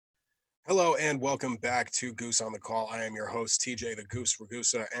Hello and welcome back to Goose on the Call. I am your host, TJ the Goose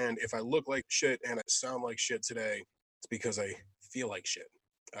Ragusa. And if I look like shit and I sound like shit today, it's because I feel like shit.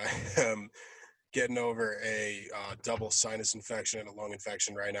 I am getting over a double sinus infection and a lung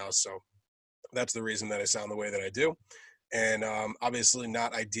infection right now. So that's the reason that I sound the way that I do. And obviously,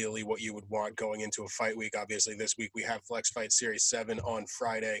 not ideally what you would want going into a fight week. Obviously, this week we have Flex Fight Series 7 on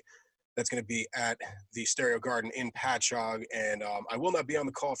Friday. That's going to be at the Stereo Garden in Patchogue, and I will not be on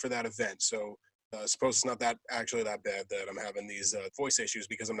the call for that event. So I suppose it's not that actually that bad that I'm having these voice issues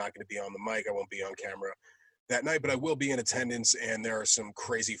because I'm not going to be on the mic. I won't be on camera that night, but I will be in attendance, and there are some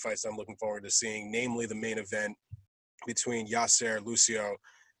crazy fights I'm looking forward to seeing, namely the main event between Yasser Lucio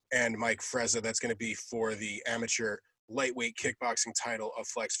and Mike Frezza. That's going to be for the amateur lightweight kickboxing title of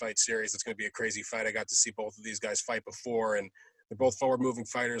Flex Fight Series. It's going to be a crazy fight. I got to see both of these guys fight before, and they're both forward-moving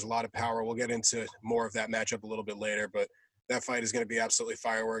fighters, a lot of power. We'll get into more of that matchup a little bit later, but that fight is going to be absolutely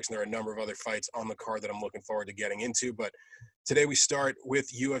fireworks, and there are a number of other fights on the card that I'm looking forward to getting into. But today we start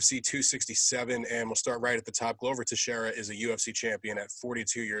with UFC 267, and we'll start right at the top. Glover Teixeira is a UFC champion at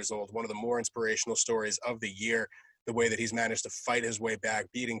 42 years old, one of the more inspirational stories of the year, the way that he's managed to fight his way back,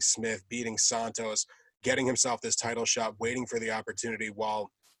 beating Smith, beating Santos, getting himself this title shot, waiting for the opportunity while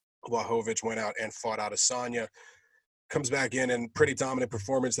Blachowicz went out and fought Adesanya. Comes back in pretty dominant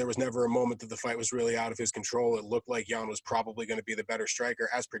performance. There was never a moment that the fight was really out of his control. It looked like Jan was probably going to be the better striker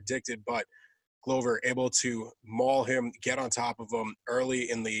as predicted, but Glover able to maul him, get on top of him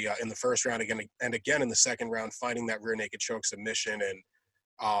early in the first round again and again in the second round, finding that rear naked choke submission.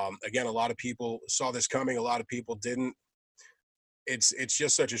 And again, a lot of people saw this coming. A lot of people didn't. It's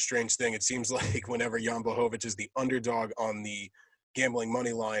just such a strange thing. It seems like whenever Jan Blachowicz is the underdog on the gambling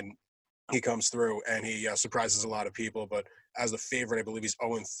money line, he comes through and he surprises a lot of people. But as the favorite, I believe he's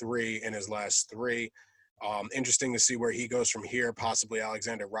 0-3 in his last three. Interesting to see where he goes from here. Possibly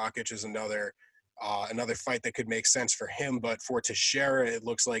Alexander Rakic is another fight that could make sense for him. But for Teixeira, it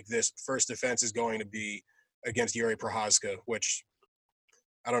looks like this first defense is going to be against Yuri Prochazka, which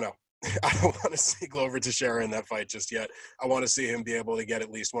I don't know. I don't want to see Glover Teixeira in that fight just yet. I want to see him be able to get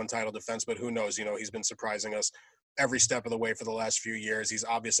at least one title defense, but who knows? You know, he's been surprising us every step of the way for the last few years. He's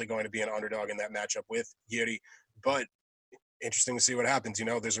obviously going to be an underdog in that matchup with Yuri, but interesting to see what happens. You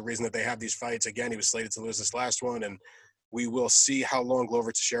know, there's a reason that they have these fights. Again, he was slated to lose this last one, and we will see how long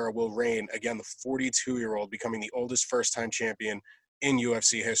Glover Teixeira will reign. Again, the 42-year-old becoming the oldest first-time champion in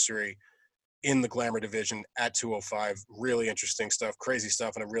UFC history in the Glamour division at 205. Really interesting stuff, crazy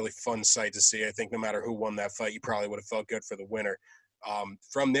stuff, and a really fun sight to see. I think no matter who won that fight, you probably would have felt good for the winner.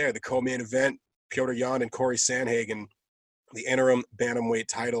 From there, the co-main event, Petr Yan and Corey Sandhagen, the interim bantamweight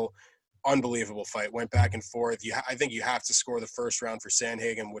title. Unbelievable fight. Went back and forth. I think you have to score the first round for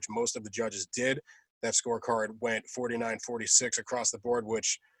Sandhagen, which most of the judges did. That scorecard went 49-46 across the board,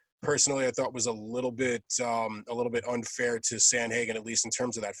 which personally I thought was a little bit unfair to Sandhagen, at least in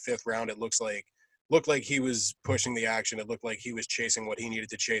terms of that fifth round. It looked like he was pushing the action. It looked like he was chasing what he needed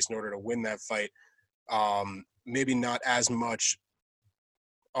to chase in order to win that fight. Maybe not as much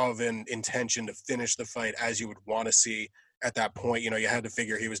of an intention to finish the fight as you would want to see at that point. You know, you had to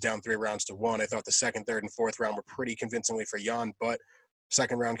figure he was down 3-1. I thought the second, third, and fourth round were pretty convincingly for Yan, but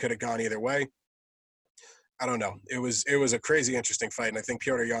second round could have gone either way. I don't know. It was a crazy, interesting fight, and I think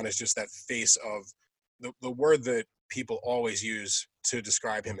Petr Yan is just that face of the word that people always use to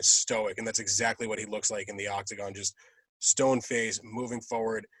describe him is stoic, and that's exactly what he looks like in the octagon. Just stone face, moving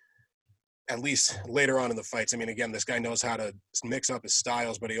forward. At least later on in the fights. I mean, again, this guy knows how to mix up his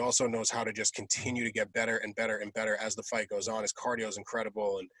styles, but he also knows how to just continue to get better and better and better as the fight goes on. His cardio is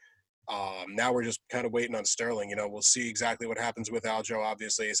incredible, and now we're just kind of waiting on Sterling. You know, we'll see exactly what happens with Aljo.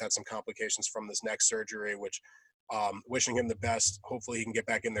 Obviously, he's had some complications from this neck surgery, which wishing him the best. Hopefully, he can get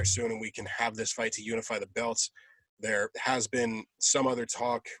back in there soon, and we can have this fight to unify the belts. There has been some other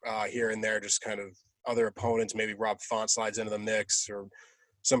talk here and there, just kind of other opponents. Maybe Rob Font slides into the mix, or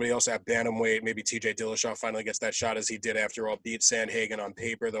somebody else at bantamweight. Maybe TJ Dillashaw finally gets that shot, as he did after all beat Sandhagen on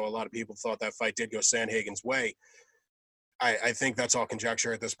paper, though a lot of people thought that fight did go Sandhagen's way. I think that's all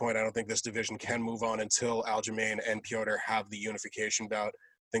conjecture at this point. I don't think this division can move on until Aljamain and Piotr have the unification bout.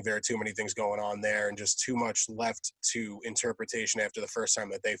 I think there are too many things going on there and just too much left to interpretation after the first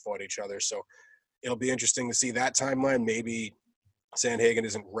time that they fought each other. So it'll be interesting to see that timeline. Maybe Sandhagen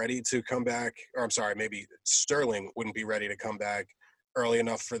isn't ready to come back, or I'm sorry, maybe Sterling wouldn't be ready to come back early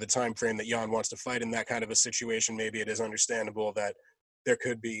enough for the time frame that Jan wants to fight in that kind of a situation. Maybe it is understandable that there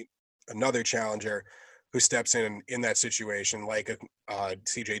could be another challenger who steps in that situation, like a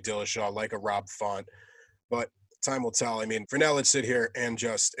TJ Dillashaw, like a Rob Font. But time will tell. I mean, for now, let's sit here and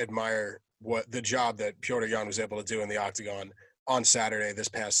just admire what the job that Petr Yan was able to do in the octagon on Saturday, this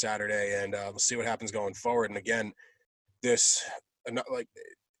past Saturday, and we'll see what happens going forward. And again, this like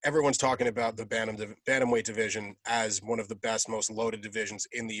everyone's talking about the bantamweight division as one of the best, most loaded divisions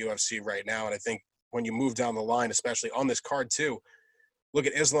in the UFC right now. And I think when you move down the line, especially on this card too, look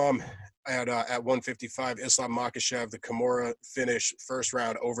at Islam at 155. Islam Makhachev, the Kimura finish, first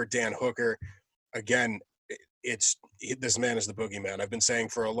round over Dan Hooker. Again, this man is the boogeyman. I've been saying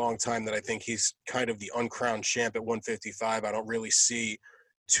for a long time that I think he's kind of the uncrowned champ at 155. I don't really see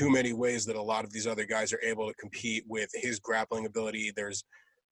too many ways that a lot of these other guys are able to compete with his grappling ability. There's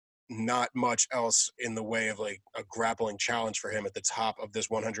not much else in the way of like a grappling challenge for him at the top of this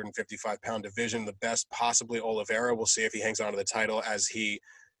 155-pound division. The best possibly Oliveira. We'll see if he hangs on to the title as he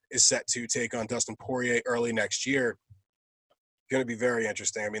is set to take on Dustin Poirier early next year. Going to be very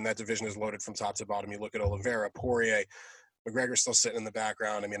interesting. I mean, that division is loaded from top to bottom. You look at Oliveira, Poirier, McGregor's still sitting in the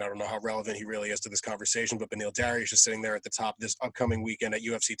background. I mean, I don't know how relevant he really is to this conversation, but Beneil Dariush is sitting there at the top this upcoming weekend at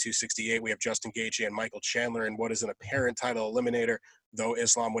UFC 268. We have Justin Gaethje and Michael Chandler in what is an apparent title eliminator, though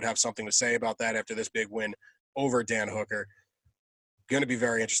Islam would have something to say about that after this big win over Dan Hooker. Going to be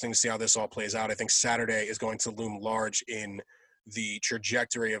very interesting to see how this all plays out. I think Saturday is going to loom large in the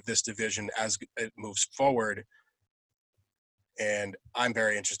trajectory of this division as it moves forward. And I'm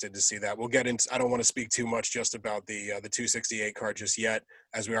very interested to see that. We'll get into, I don't want to speak too much just about the 268 card just yet,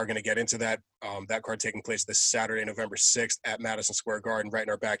 as we are going to get into that. That card taking place this Saturday, November 6th at Madison Square Garden, right in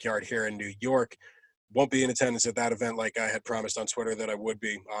our backyard here in New York. Won't be in attendance at that event like I had promised on Twitter that I would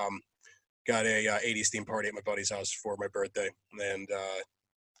be. Got a 80s theme party at my buddy's house for my birthday, and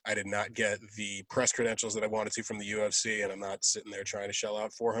I did not get the press credentials that I wanted to from the UFC, and I'm not sitting there trying to shell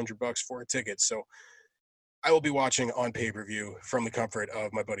out $400 for a ticket. So I will be watching on pay-per-view from the comfort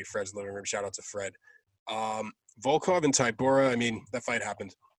of my buddy Fred's living room. Shout out to Fred. Volkov and Tybura, I mean, that fight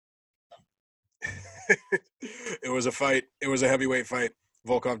happened. It was a fight. It was a heavyweight fight.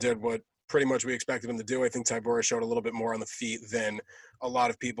 Volkov did what pretty much we expected him to do. I think Tybura showed a little bit more on the feet than a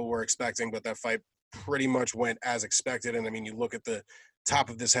lot of people were expecting, but that fight pretty much went as expected. And I mean, you look at the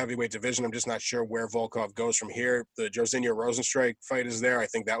top of this heavyweight division, I'm just not sure where Volkov goes from here. The Jairzinho Rozenstruik fight is there. I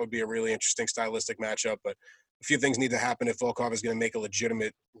think that would be a really interesting stylistic matchup, but a few things need to happen if Volkov is going to make a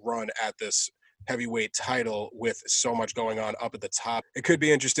legitimate run at this heavyweight title with so much going on up at the top. It could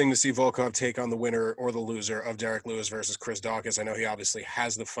be interesting to see Volkov take on the winner or the loser of Derek Lewis versus Chris Daukaus. I know he obviously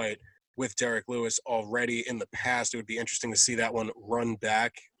has the fight with Derek Lewis already in the past. It would be interesting to see that one run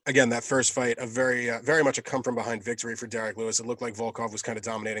back. Again, that first fight, a very much a come-from-behind victory for Derek Lewis. It looked like Volkov was kind of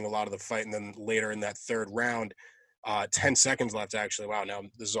dominating a lot of the fight, and then later in that third round, 10 seconds left, actually. Wow, now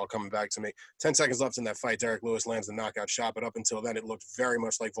this is all coming back to me. 10 seconds left in that fight. Derek Lewis lands the knockout shot, but up until then, it looked very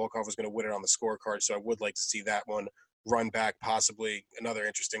much like Volkov was going to win it on the scorecard, so I would like to see that one run back, possibly another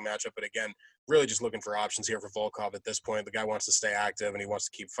interesting matchup. But again, really just looking for options here for Volkov at this point. The guy wants to stay active, and he wants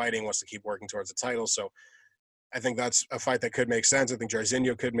to keep fighting, wants to keep working towards the title, so I think that's a fight that could make sense. I think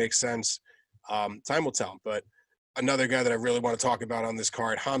Jairzinho could make sense. Time will tell. But another guy that I really want to talk about on this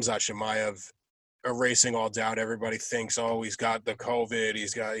card, Khamzat Chimaev, erasing all doubt. Everybody thinks, oh, he's got the COVID.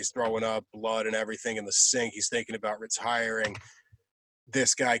 He's throwing up blood and everything in the sink. He's thinking about retiring.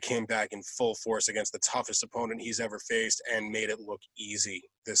 This guy came back in full force against the toughest opponent he's ever faced and made it look easy.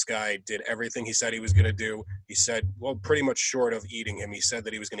 This guy did everything he said he was going to do. He said, well, pretty much short of eating him. He said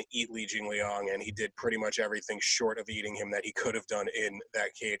that he was going to eat Li Jingliang, and he did pretty much everything short of eating him that he could have done in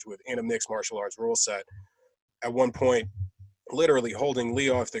that cage within a mixed martial arts rule set. At one point, literally holding Lee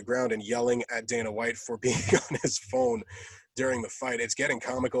off the ground and yelling at Dana White for being on his phone during the fight. It's getting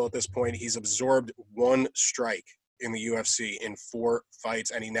comical at this point. He's absorbed one strike in the UFC in 4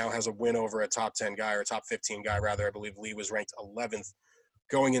 fights, and he now has a win over a top 10 guy, or top 15 guy, rather. I believe Lee was ranked 11th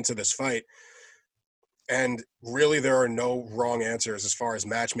going into this fight. And really, there are no wrong answers as far as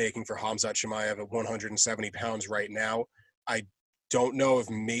matchmaking for Khamzat Chimaev at 170 pounds right now. I don't know if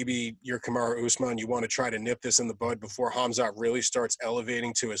maybe you're Kamaru Usman, you want to try to nip this in the bud before Khamzat really starts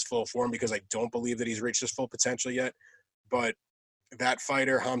elevating to his full form, because I don't believe that he's reached his full potential yet. But that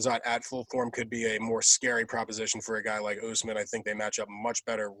fighter, Khamzat at full form, could be a more scary proposition for a guy like Usman. I think they match up much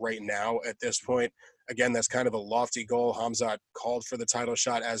better right now at this point. Again, that's kind of a lofty goal. Khamzat called for the title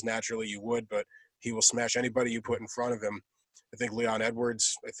shot, as naturally you would, but he will smash anybody you put in front of him. I think Leon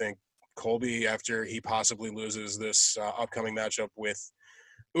Edwards, I think Colby, after he possibly loses this upcoming matchup with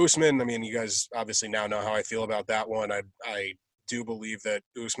Usman. I mean, you guys obviously now know how I feel about that one. I do believe that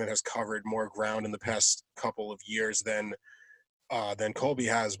Usman has covered more ground in the past couple of years than Colby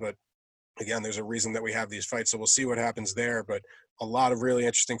has, but again, there's a reason that we have these fights, so we'll see what happens there. But a lot of really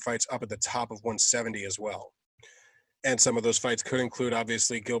interesting fights up at the top of 170 as well. And some of those fights could include,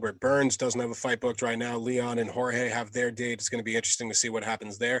 obviously, Gilbert Burns doesn't have a fight booked right now. Leon and Jorge have their date. It's going to be interesting to see what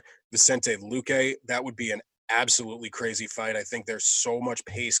happens there. Vicente Luque, that would be an absolutely crazy fight. I think there's so much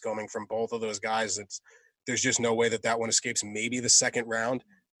pace coming from both of those guys. There's just no way that one escapes maybe the second round.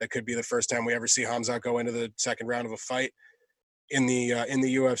 That could be the first time we ever see Khamzat go into the second round of a fight in the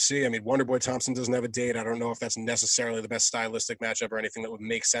UFC. I mean, Wonderboy Thompson doesn't have a date. I don't know if that's necessarily the best stylistic matchup or anything that would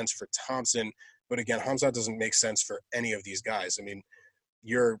make sense for Thompson. But again, Khamzat doesn't make sense for any of these guys. I mean,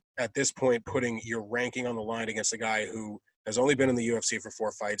 you're at this point putting your ranking on the line against a guy who has only been in the UFC for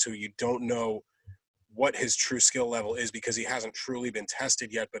 4 fights, who you don't know what his true skill level is because he hasn't truly been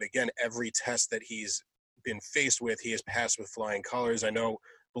tested yet. But again, every test that he's been faced with, he has passed with flying colors. I know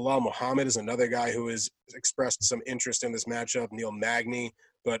Bilal Muhammad is another guy who has expressed some interest in this matchup, Neil Magny.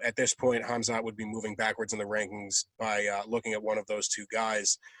 But at this point, Khamzat would be moving backwards in the rankings by looking at one of those two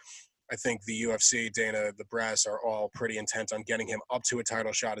guys. I think the UFC, Dana, the brass are all pretty intent on getting him up to a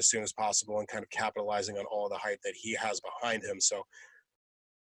title shot as soon as possible and kind of capitalizing on all of the hype that he has behind him. So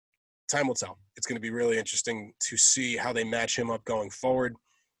time will tell. It's going to be really interesting to see how they match him up going forward.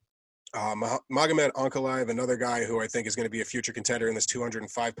 Magomed Ankalaev, another guy who I think is going to be a future contender in this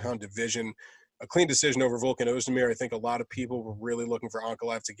 205-pound division. A clean decision over Volkan Ozdemir. I think a lot of people were really looking for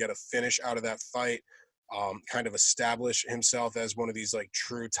Ankalaev to get a finish out of that fight, kind of establish himself as one of these like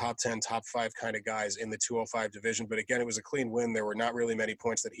true top 10, top 5 kind of guys in the 205 division. But again, it was a clean win. There were not really many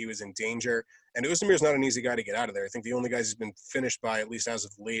points that he was in danger. And Ozdemir's not an easy guy to get out of there. I think the only guys he's been finished by, at least as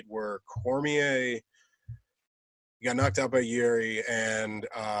of late, were Cormier. He got knocked out by Yuri and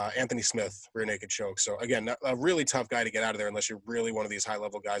Anthony Smith, rear naked choke. So again, a really tough guy to get out of there unless you're really one of these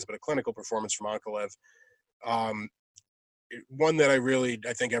high-level guys. But a clinical performance from Ankalaev. One that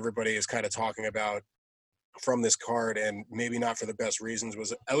I think everybody is kind of talking about from this card, and maybe not for the best reasons,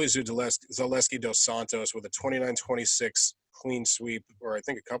 was Elizeu Zaleski dos Santos with a 29-26 clean sweep, or I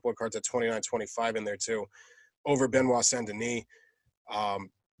think a couple of cards at 29-25 in there too, over Benoit Saint-Denis.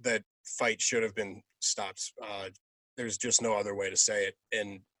 That fight should have been stopped. There's just no other way to say it.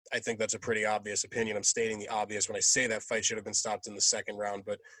 And I think that's a pretty obvious opinion. I'm stating the obvious when I say that fight should have been stopped in the second round.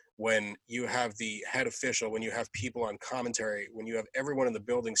 But when you have the head official, when you have people on commentary, when you have everyone in the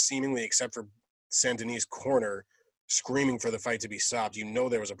building seemingly except for Saint-Denis' corner screaming for the fight to be stopped, you know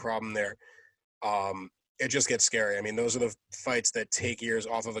there was a problem there. It just gets scary. I mean, those are the fights that take years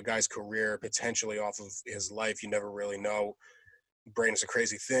off of a guy's career, potentially off of his life. You never really know. Brain is a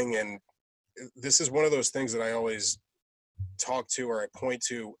crazy thing. And this is one of those things that I always talk to or I point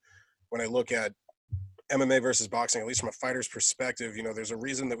to when I look at MMA versus boxing, at least from a fighter's perspective. You know, there's a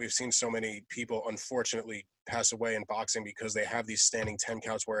reason that we've seen so many people unfortunately pass away in boxing, because they have these standing 10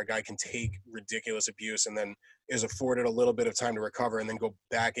 counts where a guy can take ridiculous abuse and then is afforded a little bit of time to recover and then go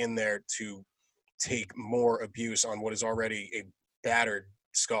back in there to take more abuse on what is already a battered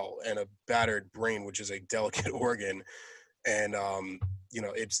skull and a battered brain, which is a delicate organ. And you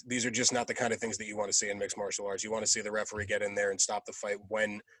know, these are just not the kind of things that you want to see in mixed martial arts. You want to see the referee get in there and stop the fight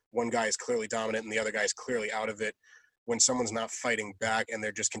when one guy is clearly dominant and the other guy is clearly out of it. When someone's not fighting back and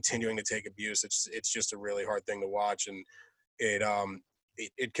they're just continuing to take abuse, it's just a really hard thing to watch, and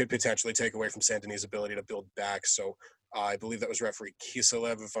it could potentially take away from Saint-Denis' ability to build back. So I believe that was referee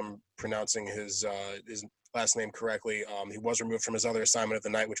Kiselev, if I'm pronouncing his last name correctly. He was removed from his other assignment of the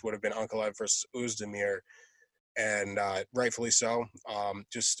night, which would have been Ankalaev versus Ozdemir. And rightfully so.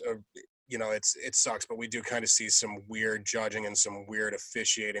 You know, it sucks, but we do kind of see some weird judging and some weird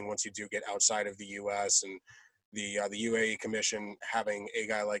officiating once you do get outside of the U.S. and the UAE Commission having a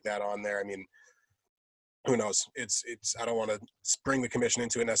guy like that on there. I mean, who knows? I don't want to bring the commission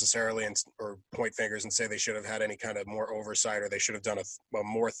into it necessarily or point fingers and say they should have had any kind of more oversight or they should have done a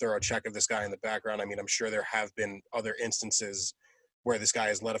more thorough check of this guy in the background. I mean, I'm sure there have been other instances where this guy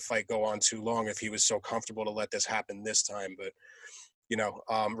has let a fight go on too long if he was so comfortable to let this happen this time. But, you know,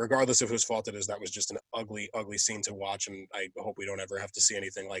 regardless of whose fault it is, that was just an ugly, ugly scene to watch. And I hope we don't ever have to see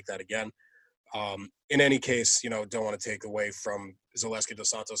anything like that again. In any case, you know, don't want to take away from Zaleski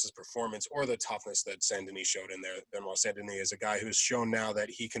dos Santos' performance or the toughness that Saint-Denis showed in there. Benoit Saint-Denis is a guy who's shown now that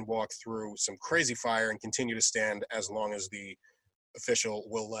he can walk through some crazy fire and continue to stand as long as the official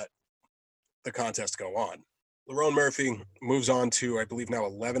will let the contest go on. Lerone Murphy moves on to, I believe, now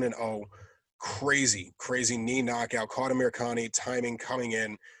 11-0. Crazy knee knockout. Caught Amirkhani, timing coming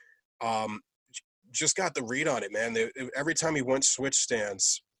in. Just got the read on it, man. Every time he went switch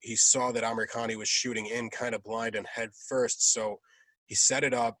stance, he saw that Amirkhani was shooting in kind of blind and head first. So he set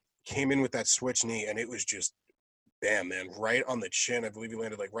it up, came in with that switch knee, and it was just, bam, man, right on the chin. I believe he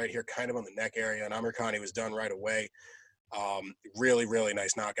landed like right here, kind of on the neck area, and Amirkhani was done right away. Really, really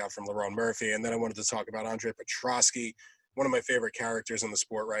nice knockout from Lerone Murphy. And then I wanted to talk about Andre Petroski, one of my favorite characters in the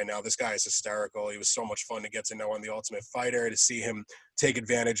sport right now. This guy is hysterical. He was so much fun to get to know on The Ultimate Fighter, to see him take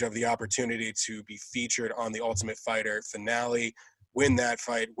advantage of the opportunity to be featured on The Ultimate Fighter finale, win that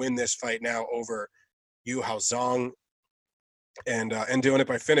fight, win this fight now over Yu Hao Zhang, and doing it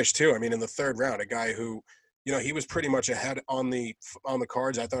by finish too. I mean, in the third round, a guy who, you know, he was pretty much ahead on the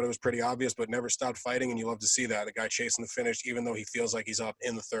cards. I thought it was pretty obvious, but never stopped fighting, and you love to see that, a guy chasing the finish, even though he feels like he's up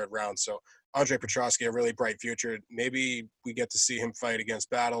in the third round. So Andre Petroski, a really bright future. Maybe we get to see him fight against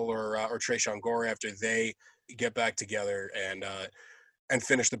Battle or Tresean Gore after they get back together and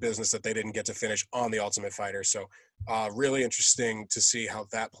finish the business that they didn't get to finish on The Ultimate Fighter. So really interesting to see how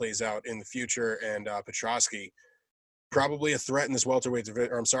that plays out in the future. And Petroski, probably a threat in this welterweight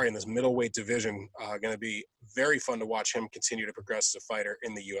division, or I'm sorry, in this middleweight division. Going to be very fun to watch him continue to progress as a fighter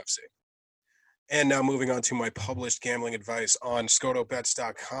in the UFC. And now moving on to my published gambling advice on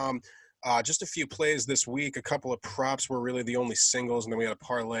scotobets.com. Just a few plays this week. A couple of props were really the only singles, and then we had a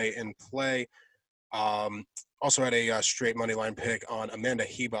parlay in play. Also had a straight money line pick on Amanda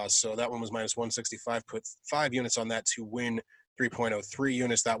Ribas, so that one was minus 165. Put 5 units on that to win 3.03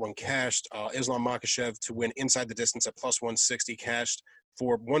 units. That one cashed. Islam Makhachev to win inside the distance at plus 160 cashed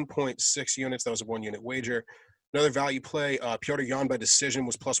for 1.6 units. That was a 1-unit wager. Another value play, Petr Yan by decision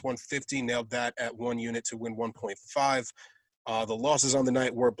was plus 150. Nailed that at 1 unit to win 1.5. The losses on the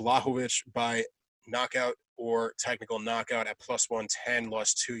night were Blachowicz by knockout or technical knockout at plus 110.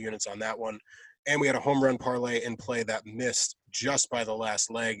 Lost 2 units on that one. And we had a home run parlay in play that missed just by the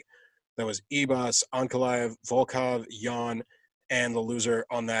last leg. That was Ibas, Ankalaev, Volkov, Yan, and the loser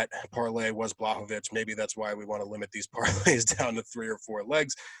on that parlay was Blachowicz. Maybe that's why we want to limit these parlays down to 3 or 4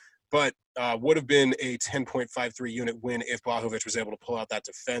 legs. But would have been a 10.53 unit win if Blachowicz was able to pull out that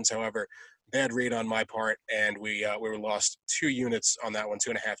defense. However, bad read on my part, and we were lost 2 units on that one,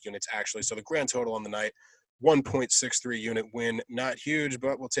 2.5 units actually. So the grand total on the night, 1.63 unit win. Not huge,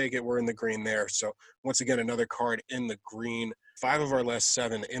 but we'll take it. We're in the green there. So once again, another card in the green. 5 of our last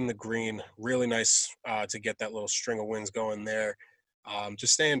 7 in the green. Really nice to get that little string of wins going there.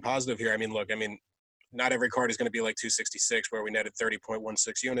 Just staying positive here. I mean, look, not every card is going to be like 266 where we netted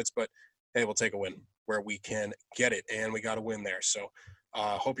 30.16 units, but hey, we'll take a win where we can get it, and we got a win there. So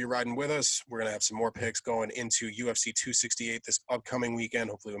hope you're riding with us. We're going to have some more picks going into UFC 268 this upcoming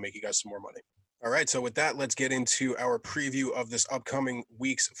weekend. Hopefully we'll make you guys some more money. All right, so with that, let's get into our preview of this upcoming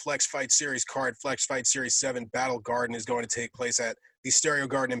week's Flex Fight Series card. Flex Fight Series 7 Battle Garden is going to take place at the Stereo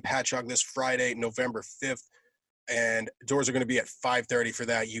Garden in Patchogue this Friday, November 5th. And doors are going to be at 5:30 for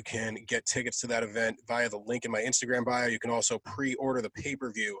that. You can get tickets to that event via the link in my Instagram bio. You can also pre-order the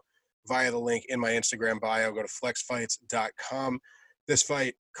pay-per-view via the link in my Instagram bio. Go to flexfights.com. This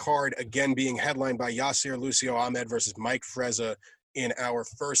fight card, again, being headlined by Yasir Lucio Ahmed versus Mike Frezza in our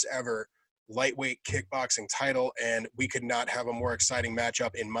first ever lightweight kickboxing title, and we could not have a more exciting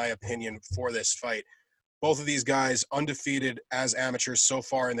matchup, in my opinion, for this fight. Both of these guys undefeated as amateurs so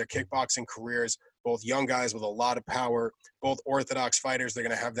far in their kickboxing careers, both young guys with a lot of power, both orthodox fighters. They're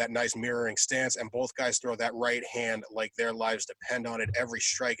going to have that nice mirroring stance, and both guys throw that right hand like their lives depend on it. Every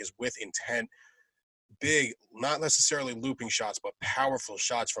strike is with intent. Big, not necessarily looping shots, but powerful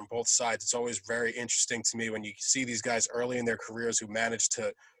shots from both sides. It's always very interesting to me when you see these guys early in their careers who manage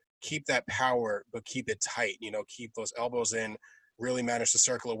to keep that power, but keep it tight, keep those elbows in, really manage to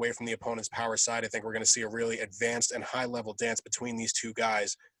circle away from the opponent's power side. I think we're going to see a really advanced and high-level dance between these two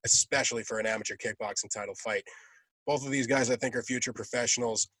guys, especially for an amateur kickboxing title fight. Both of these guys, I think, are future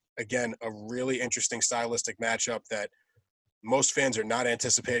professionals. Again, a really interesting stylistic matchup that most fans are not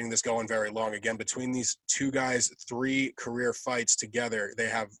anticipating this going very long. Again, between these two guys, 3 career fights together, they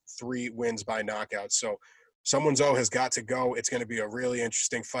have 3 wins by knockout. So someone's has got to go. It's going to be a really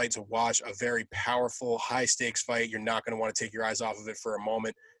interesting fight to watch, a very powerful, high-stakes fight. You're not going to want to take your eyes off of it for a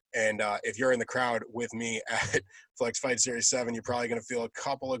moment. And if you're in the crowd with me at Flex Fight Series 7, you're probably going to feel a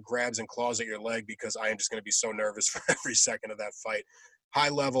couple of grabs and claws at your leg because I am just going to be so nervous for every second of that fight. High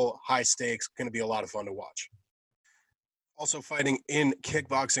level, high stakes, going to be a lot of fun to watch. Also fighting in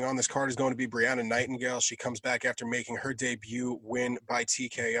kickboxing on this card is going to be Brianna Nightingale. She comes back after making her debut win by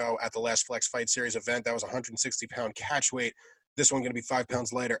TKO at the last Flex Fight Series event. That was 160-pound catch weight. This one going to be 5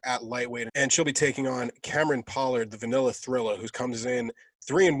 pounds lighter at lightweight. And she'll be taking on Cameron Pollard, the Vanilla Thriller, who comes in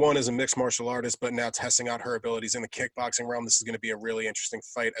 3-1 as a mixed martial artist, but now testing out her abilities in the kickboxing realm. This is going to be a really interesting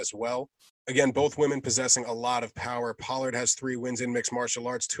fight as well. Again, both women possessing a lot of power. Pollard has 3 wins in mixed martial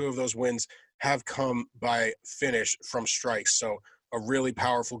arts. 2 of those wins have come by finish from strikes. So a really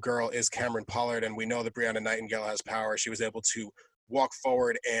powerful girl is Cameron Pollard, and we know that Brianna Nightingale has power. She was able to walk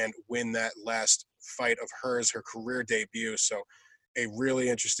forward and win that last fight of hers, her career debut. So a really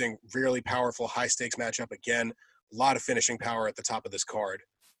interesting, really powerful high stakes matchup. Again, a lot of finishing power at the top of this card.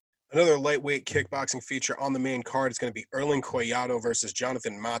 Another lightweight kickboxing feature on the main card is going to be Erling Collado versus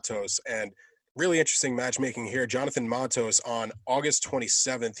Jonathan Matos. And really interesting matchmaking here. Jonathan Matos on August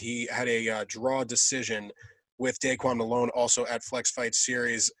 27th, he had a draw decision with Daquan Malone, also at Flex Fight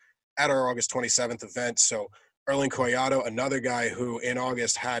Series at our August 27th event. So Erling Collado, another guy who in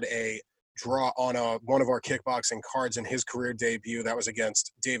August had a draw on one of our kickboxing cards in his career debut. That was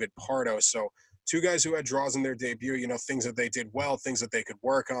against David Pardo. So two guys who had draws in their debut, things that they did well, things that they could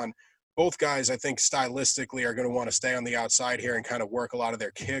work on. Both guys, I think, stylistically are going to want to stay on the outside here and kind of work a lot of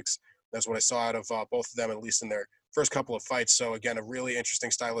their kicks. That's what I saw out of both of them, at least in their first couple of fights. So, again, a really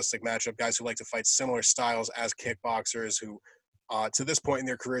interesting stylistic matchup. Guys who like to fight similar styles as kickboxers who, to this point in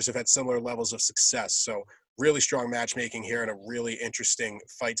their careers, have had similar levels of success. So, really strong matchmaking here and a really interesting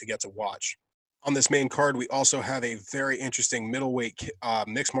fight to get to watch. On this main card, we also have a very interesting middleweight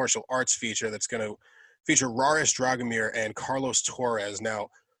mixed martial arts feature that's going to feature Rares Dragomir and Carlos Torres. Now,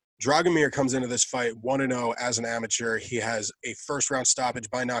 Dragomir comes into this fight 1-0 as an amateur. He has a first-round stoppage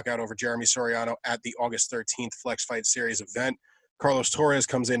by knockout over Jeremy Soriano at the August 13th Flex Fight Series event. Carlos Torres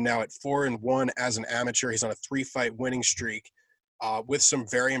comes in now at 4-1 as an amateur. He's on a 3-fight winning streak with some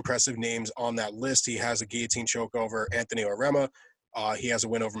very impressive names on that list. He has a guillotine choke over Anthony Orema. He has a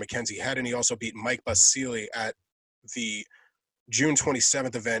win over Mackenzie Head, and he also beat Mike Basile at the June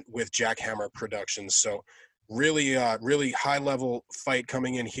 27th event with Jackhammer Productions. So really high-level fight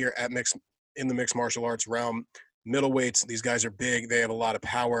coming in here in the mixed martial arts realm. Middleweights, these guys are big. They have a lot of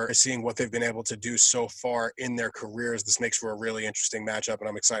power. Seeing what they've been able to do so far in their careers, this makes for a really interesting matchup, and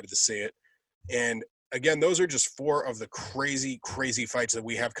I'm excited to see it. And again, those are just 4 of the crazy, crazy fights that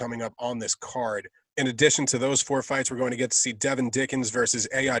we have coming up on this card. In addition to those 4 fights, we're going to get to see Devin Dickens versus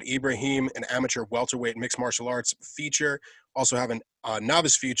Ayad Ibrahim, an amateur welterweight mixed martial arts feature. Also have a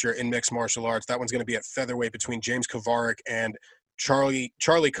novice feature in mixed martial arts. That one's going to be at featherweight between James Kovarik and Charlie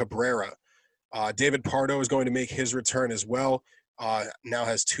Cabrera. David Pardo is going to make his return as well. Now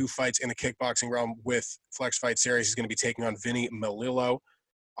has 2 fights in the kickboxing realm with Flex Fight Series. He's going to be taking on Vinny Melillo.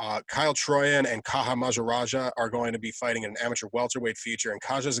 Kyle Troyan and Kaha Majaraja are going to be fighting in an amateur welterweight feature. And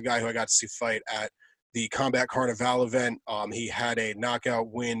Kaja is a guy who I got to see fight at the Combat Carnival event. He had a knockout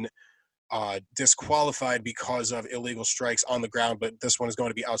win, disqualified because of illegal strikes on the ground, but this one is going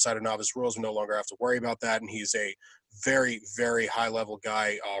to be outside of novice rules. We no longer have to worry about that. And he's a very, very high-level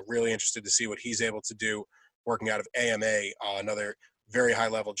guy. Really interested to see what he's able to do working out of AMA, another very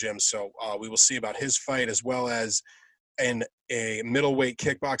high-level gym. So we will see about his fight, as well as in a middleweight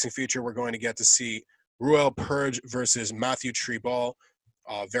kickboxing feature. We're going to get to see Ruel Purge versus Matthew Tribal.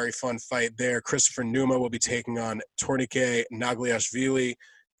 Very fun fight there. Christopher Numa will be taking on Tornike Nagliashvili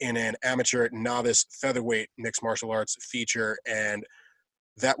in an amateur novice featherweight mixed martial arts feature. And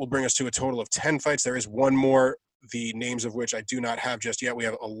that will bring us to a total of 10 fights. There is one more, the names of which I do not have just yet. We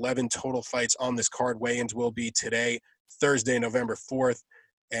have 11 total fights on this card. Weigh-ins will be today, Thursday, November 4th.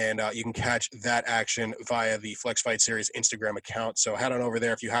 And you can catch that action via the Flex Fight Series Instagram account. So head on over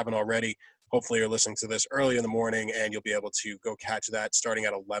there if you haven't already. Hopefully you're listening to this early in the morning, and you'll be able to go catch that starting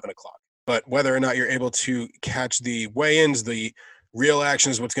at 11 o'clock. But whether or not you're able to catch the weigh-ins, the real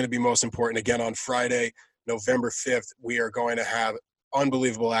action is what's going to be most important. Again, on Friday, November 5th, we are going to have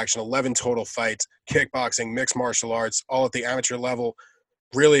unbelievable action, 11 total fights, kickboxing, mixed martial arts, all at the amateur level.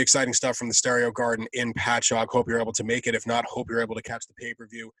 Really exciting stuff from the Stereo Garden in Patchogue. Hope you're able to make it. If not, hope you're able to catch the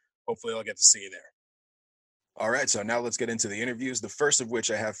pay-per-view. Hopefully I'll get to see you there. All right, so now let's get into the interviews. The first of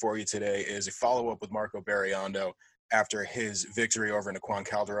which I have for you today is a follow-up with Marco Barriondo after his victory over Naquan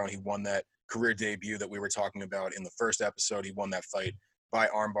Calderon. He won that career debut that we were talking about in the first episode. He won that fight by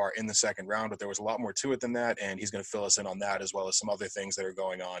armbar in the second round, but there was a lot more to it than that, and he's going to fill us in on that, as well as some other things that are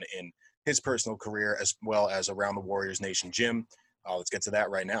going on in his personal career, as well as around the Warriors Nation gym. Let's get to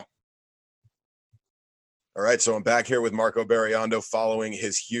that right now. All right, so I'm back here with Marco Barriondo following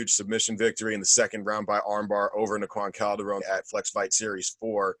his huge submission victory in the second round by armbar over Naquan Calderon at Flex Fight Series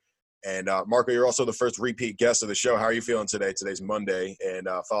 4. And Marco, you're also the first repeat guest of the show. How are you feeling today? Today's Monday, and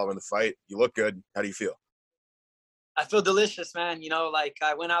following the fight, you look good. How do you feel? I feel delicious, man. Like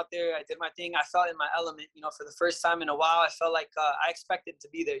I went out there, I did my thing. I felt in my element, for the first time in a while. I felt like I expected to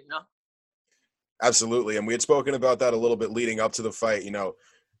be there, Absolutely. And we had spoken about that a little bit leading up to the fight,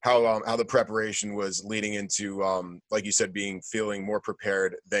 how the preparation was leading into, like you said, feeling more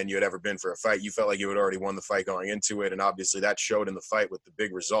prepared than you had ever been for a fight. You felt like you had already won the fight going into it. And obviously that showed in the fight with the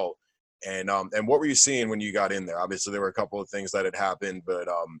big result. And what were you seeing when you got in there? Obviously there were a couple of things that had happened, but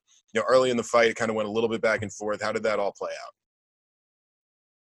early in the fight, it kind of went a little bit back and forth. How did that all play out?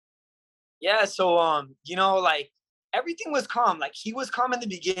 Yeah, so you know, like everything was calm. Like he was calm in the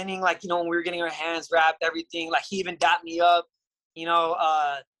beginning, like, you know, when we were getting our hands wrapped, everything. Like he even dapped me up, you know,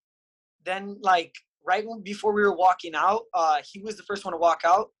 then like before we were walking out, he was the first one to walk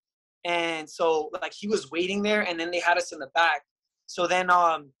out. And so like he was waiting there and then they had us in the back. So then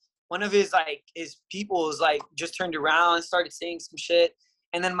one of his people was like just turned around and started saying some shit.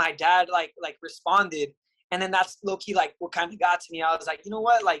 And then my dad like responded. And then that's low key like what kind of got to me. I was like, you know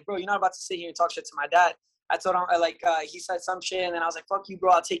what? Like, bro, you're not about to sit here and talk shit to my dad. I told him he said some shit and then I was like, fuck you,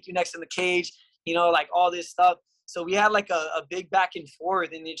 bro, I'll take you next in the cage, you know, like all this stuff. So we had like a big back and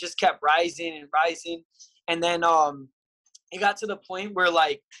forth and it just kept rising and rising. And then it got to the point where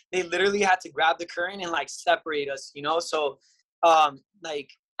like they literally had to grab the curtain and like separate us, you know? So like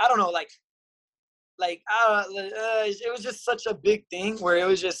I don't know, it was just such a big thing where it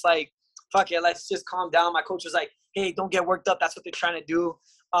was just like, fuck it, let's just calm down. My coach was like, hey, don't get worked up. That's what they're trying to do.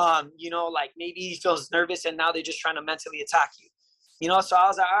 You know, like maybe he feels nervous and now they're just trying to mentally attack you. You know, so I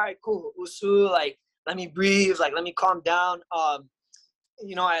was like, all right, cool. Usu, like, let me breathe, like, let me calm down.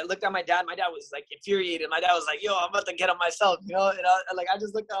 You know, I looked at my dad. My dad was like infuriated. My dad was like, yo, I'm about to get him myself, you know? And I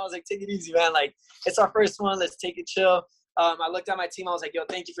just looked at him, I was like, take it easy, man. Like, it's our first one. Let's take it chill. I looked at my team. I was like, yo,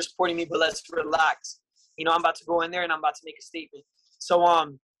 thank you for supporting me, but let's relax. You know, I'm about to go in there and I'm about to make a statement. So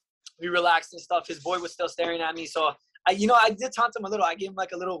we relaxed and stuff. His boy was still staring at me. So, I did taunt him a little. I gave him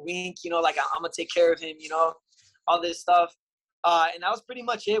like a little wink, you know, like I'm going to take care of him, you know, all this stuff. And that was pretty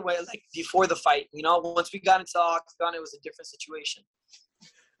much it. Where, like before the fight, you know, once we got into the octagon, it was a different situation.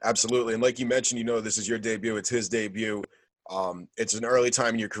 Absolutely. And like you mentioned, you know, this is your debut. It's his debut. It's an early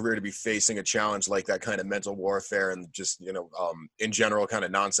time in your career to be facing a challenge like that, kind of mental warfare and just, you know, in general, kind of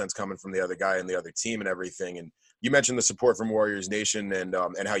nonsense coming from the other guy and the other team and everything. And you mentioned the support from Warriors Nation and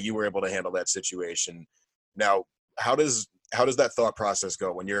how you were able to handle that situation. Now, how does that thought process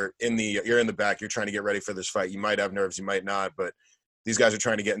go when you're in the back, you're trying to get ready for this fight? You might have nerves, you might not, but these guys are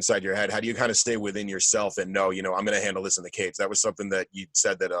trying to get inside your head. How do you kind of stay within yourself and know, you know, I'm going to handle this in the cage? That was something that you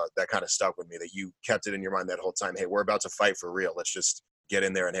said that that kind of stuck with me, that you kept it in your mind that whole time. Hey, we're about to fight for real. Let's just get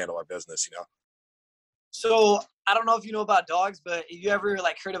in there and handle our business, you know? So I don't know if you know about dogs, but have you ever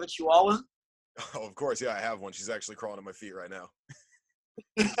like heard of a Chihuahua? Oh, of course. Yeah, I have one. She's actually crawling at my feet right now.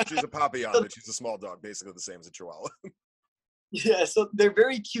 She's a Papillon, So, but she's a small dog, basically the same as a Chihuahua. yeah, so they're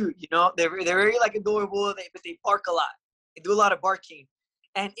very cute, you know. They're very like adorable, but they bark a lot. They do a lot of barking.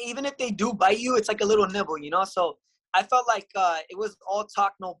 And even if they do bite you, it's like a little nibble, you know? So I felt like it was all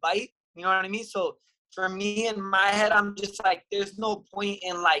talk, no bite. You know what I mean? So for me in my head, I'm just like, there's no point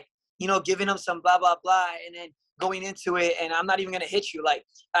in like, you know, giving them some blah, blah, blah, and then going into it and I'm not even going to hit you. Like,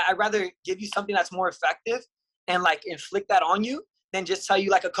 I'd rather give you something that's more effective and like inflict that on you than just tell you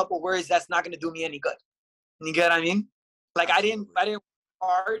like a couple words that's not going to do me any good. You get what I mean? Like, Absolutely. I didn't work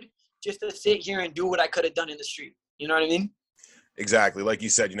hard just to sit here and do what I could have done in the street. You know what I mean? Exactly. Like you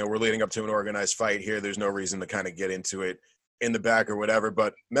said, you know, we're leading up to an organized fight here. There's no reason to kind of get into it in the back or whatever.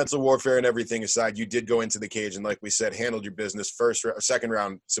 But mental warfare and everything aside, you did go into the cage and, like we said, handled your business. Second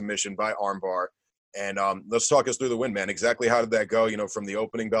round submission by armbar. And let's talk us through the win, man. Exactly how did that go? You know, from the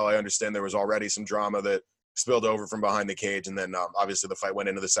opening bell, I understand there was already some drama that spilled over from behind the cage. And then obviously the fight went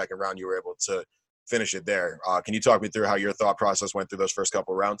into the second round. You were able to finish it there. Can you talk me through how your thought process went through those first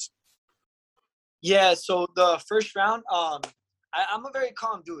couple of rounds? Yeah. So the first round, I'm a very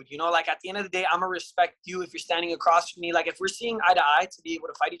calm dude. You know, like at the end of the day, I'm gonna respect you if you're standing across from me. Like if we're seeing eye to eye to be able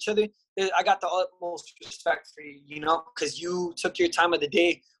to fight each other, I got the utmost respect for you. You know, because you took your time of the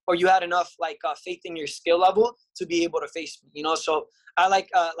day, or you had enough like faith in your skill level to be able to face me. You know, so I like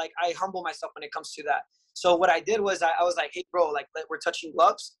I humble myself when it comes to that. So what I did was I was like, hey, bro, like we're touching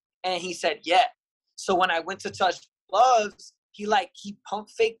gloves, and he said, yeah. So when I went to touch gloves, he pump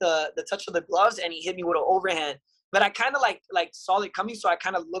faked the touch of the gloves, and he hit me with an overhand, but I kind of like saw it coming, so I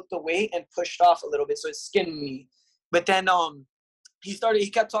kind of looked away and pushed off a little bit, so it skinned me. But then he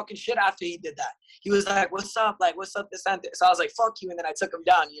kept talking shit after he did that. He was like, "What's up? Like, what's up? This and this." So I was like, "Fuck you," and then I took him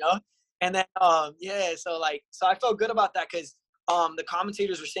down, you know. And then yeah, so I felt good about that because the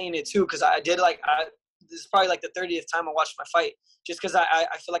commentators were saying it too because I did this is probably like the 30th time I watched my fight just because I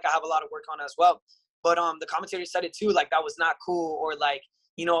feel like I have a lot of work on as well. But the commentators said it too, like that was not cool or like,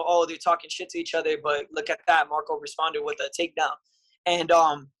 you know, oh, they're talking shit to each other, but look at that. Marco responded with a takedown. And,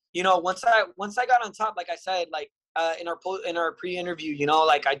 you know, once I got on top, like I said, like in our pre-interview, you know,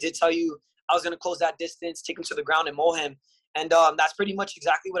 like I did tell you I was going to close that distance, take him to the ground and mow him. And that's pretty much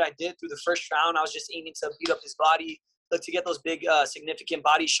exactly what I did through the first round. I was just aiming to beat up his body, look to get those big, significant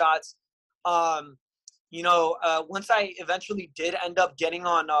body shots. You know, once I eventually did end up getting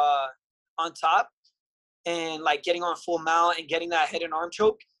on top, and like getting on full mount and getting that head and arm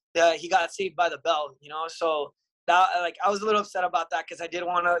choke, he got saved by the bell, you know. So that, like, I was a little upset about that because I did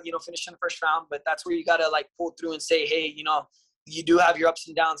want to, you know, finish in the first round, but that's where you got to like pull through and say, hey, you know, you do have your ups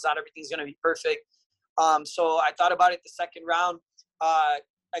and downs. Not everything's going to be perfect. So I thought about it the second round.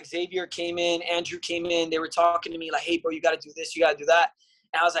 Xavier came in, Andrew came in. They were talking to me like, hey, bro, you got to do this, you got to do that.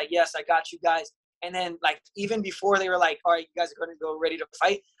 And I was like, yes, I got you guys. And then, like, even before they were like, all right, you guys are going to go ready to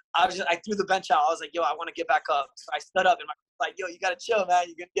fight, I threw the bench out. I was like, yo, I want to get back up. So I stood up and like, yo, you got to chill, man.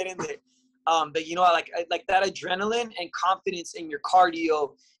 You're going to get in there. But, you know, I like that adrenaline and confidence in your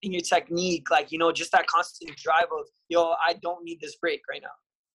cardio, in your technique, like, you know, just that constant drive of, yo, I don't need this break right now.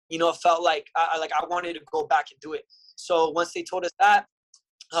 You know, it felt like I wanted to go back and do it. So once they told us that,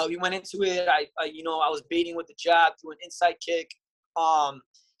 we went into it. I was baiting with the jab, threw an inside kick.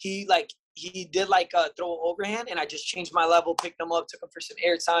 He did like a throw overhand, and I just changed my level, picked him up, took him for some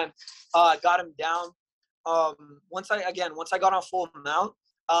air time, got him down. Once I got on full mount,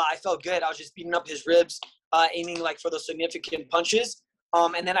 I felt good. I was just beating up his ribs, aiming like for those significant punches.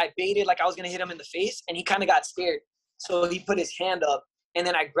 And then I baited like I was gonna hit him in the face, and he kind of got scared. So he put his hand up, and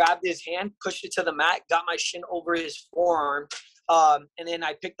then I grabbed his hand, pushed it to the mat, got my shin over his forearm, and then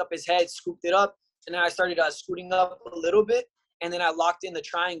I picked up his head, scooped it up, and then I started scooting up a little bit, and then I locked in the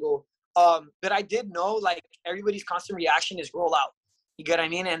triangle. But I did know, like, everybody's constant reaction is roll out. You get what I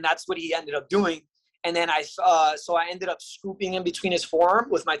mean? And that's what he ended up doing. And then I ended up scooping in between his forearm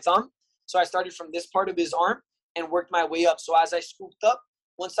with my thumb. So I started from this part of his arm and worked my way up. So as I scooped up,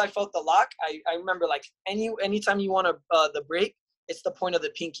 once I felt the lock, I remember, like, anytime you want the break, it's the point of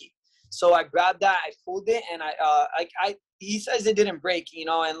the pinky. So I grabbed that, I pulled it, and he says it didn't break, you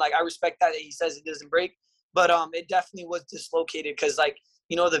know, and like I respect that he says it doesn't break, but it definitely was dislocated because, like,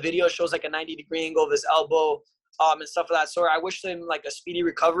 you know, the video shows like a 90-degree angle of his elbow, and stuff of that sort. I wish him like a speedy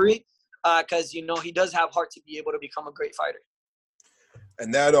recovery, because, you know, he does have heart to be able to become a great fighter.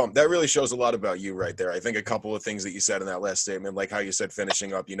 And that really shows a lot about you right there. I think a couple of things that you said in that last statement, like how you said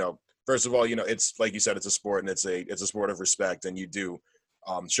finishing up, you know, first of all, you know, it's like you said, it's a sport, and it's a sport of respect, and you do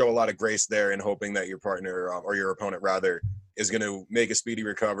show a lot of grace there in hoping that your partner or your opponent rather is going to make a speedy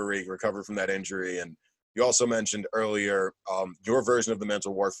recover from that injury. And you also mentioned earlier your version of the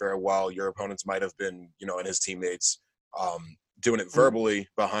mental warfare, while your opponents might have been, you know, and his teammates doing it verbally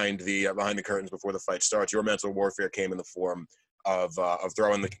behind the curtains before the fight starts. Your mental warfare came in the form of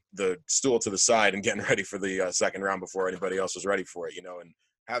throwing the stool to the side and getting ready for the second round before anybody else was ready for it, you know, and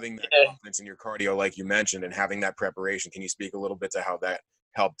having that confidence in your cardio, like you mentioned, and having that preparation. Can you speak a little bit to how that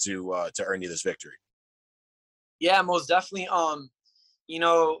helped to earn you this victory? Yeah, most definitely. You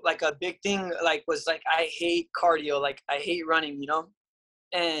know, like a big thing, like, was like, I hate cardio, like I hate running, you know.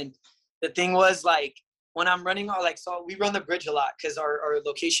 And the thing was, like, when I'm running, like, so we run the bridge a lot because our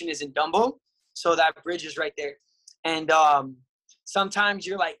location is in Dumbo, so that bridge is right there. And sometimes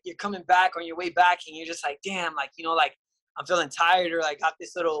you're coming back on your way back, and you're just like, damn, like, you know, like, I'm feeling tired, or like got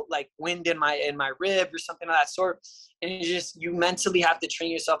this little like wind in my rib or something of that sort. And you mentally have to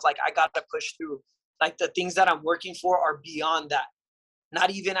train yourself, like, I gotta push through. Like, the things that I'm working for are beyond that. Not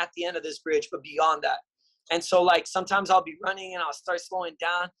even at the end of this bridge, but beyond that. And so, like, sometimes I'll be running and I'll start slowing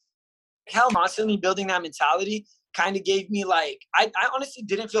down. Hell, constantly building that mentality kind of gave me, like, I honestly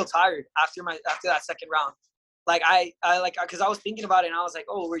didn't feel tired after that second round. Like, because I was thinking about it, and I was like,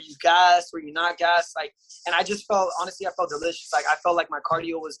 oh, were you gassed? Were you not gassed? Like, and I just felt, honestly, I felt delicious. Like, I felt like my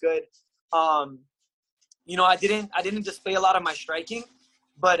cardio was good. You know, I didn't display a lot of my striking,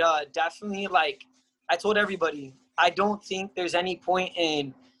 but definitely, like, I told everybody, I don't think there's any point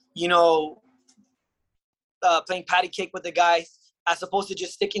in, you know, playing patty cake with the guy as opposed to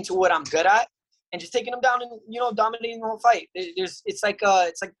just sticking to what I'm good at and just taking him down and, you know, dominating the whole fight. It's like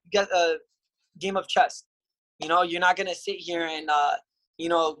get a game of chess. You know, you're not gonna sit here and you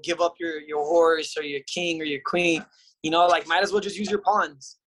know, give up your horse or your king or your queen. You know, like, might as well just use your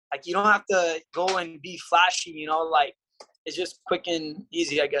pawns. Like, you don't have to go and be flashy. You know, like, it's just quick and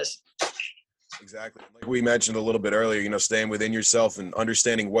easy, I guess. Exactly. Like we mentioned a little bit earlier, you know, staying within yourself and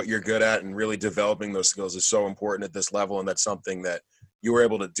understanding what you're good at and really developing those skills is so important at this level. And that's something that you were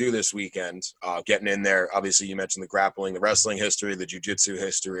able to do this weekend, getting in there. Obviously, you mentioned the grappling, the wrestling history, the jiu-jitsu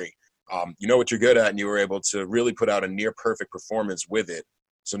history. You know what you're good at, and you were able to really put out a near perfect performance with it.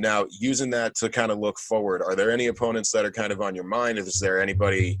 So now, using that to kind of look forward, are there any opponents that are kind of on your mind? Is there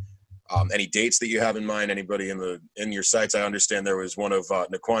anybody, any dates that you have in mind? Anybody in your sights? I understand there was one of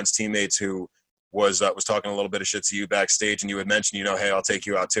Naquan's teammates who was talking a little bit of shit to you backstage, and you had mentioned, you know, hey, I'll take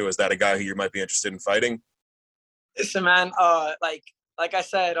you out too. Is that a guy who you might be interested in fighting? Listen, man. Like I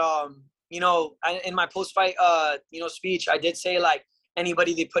said, you know, in my post-fight, you know, speech, I did say, like,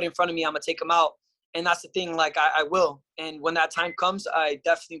 anybody they put in front of me, I'm gonna take them out. And that's the thing, like I will. And when that time comes, I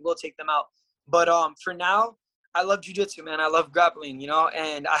definitely will take them out. But for now, I love jiu-jitsu, man. I love grappling, you know,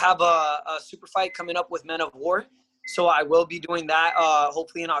 and I have a super fight coming up with Men of War. So I will be doing that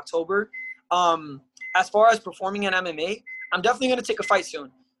hopefully in October. As far as performing in MMA, I'm definitely going to take a fight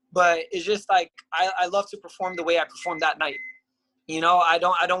soon. But it's just like I love to perform the way I performed that night. You know, I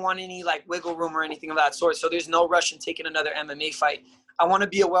don't want any like wiggle room or anything of that sort. So there's no rush in taking another MMA fight. I want to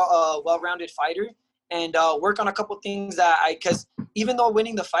be a well-rounded fighter and work on a couple things because even though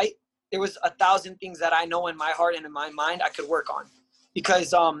winning the fight, there was 1,000 things that I know in my heart and in my mind I could work on.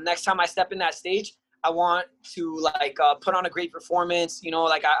 Because next time I step in that stage, I want to like put on a great performance. You know,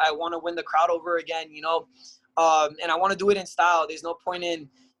 like I want to win the crowd over again. You know, and I want to do it in style. There's no point in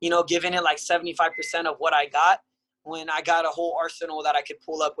giving it like 75% of what I got when I got a whole arsenal that I could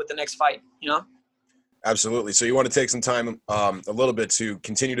pull up with the next fight, you know? Absolutely. So you want to take some time a little bit to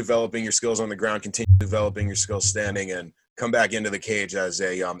continue developing your skills on the ground, continue developing your skills standing, and come back into the cage as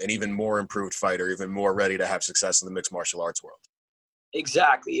an even more improved fighter, even more ready to have success in the mixed martial arts world.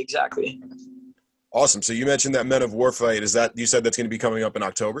 Exactly. Awesome. So you mentioned that Men of War fight. You said that's going to be coming up in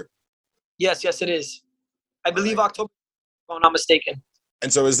October? Yes, it is. I believe October, if I'm not mistaken.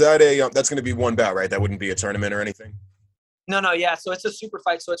 And so is that that's going to be one bout, right? That wouldn't be a tournament or anything? No, yeah. So it's a super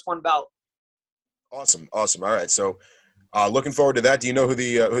fight, so it's one bout. Awesome. All right. So looking forward to that. Do you know who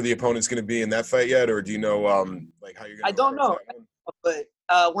the opponent's going to be in that fight yet? Or do you know like how you're going to I don't know. But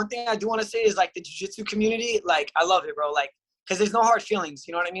one thing I do want to say is like the jiu-jitsu community, like I love it, bro. Like, because there's no hard feelings,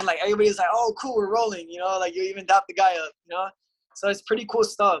 you know what I mean? Like everybody's like, oh, cool, we're rolling, you know? Like you even dap the guy up, you know? So it's pretty cool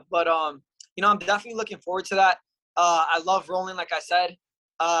stuff. But, I'm definitely looking forward to that. I love rolling, like I said.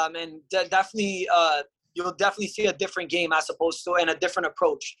 And definitely, you'll definitely see a different game as opposed to, and a different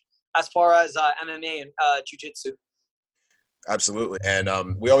approach as far as MMA and jiu-jitsu. Absolutely. And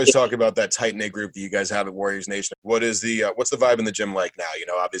we always talk about that tight-knit group that you guys have at Warriors Nation. What's the vibe in the gym like now? You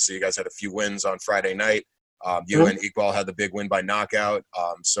know, obviously you guys had a few wins on Friday night. You and Iqbal had the big win by knockout.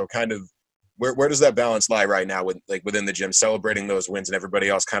 So kind of where does that balance lie right now within the gym, celebrating those wins and everybody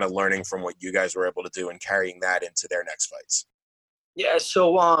else kind of learning from what you guys were able to do and carrying that into their next fights? Yeah.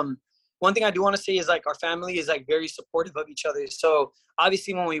 So one thing I do want to say is like our family is like very supportive of each other. So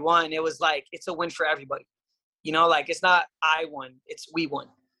obviously when we won, it was like it's a win for everybody. You know, like it's not I won, it's we won.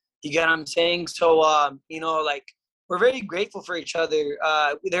 You get what I'm saying? So like we're very grateful for each other.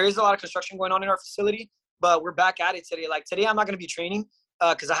 There is a lot of construction going on in our facility, but we're back at it today. Like today I'm not going to be training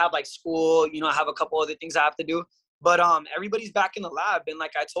because I have like school, I have a couple other things I have to do. But everybody's back in the lab. And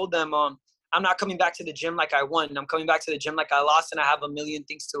like I told them, I'm not coming back to the gym like I won. I'm coming back to the gym like I lost, and I have a million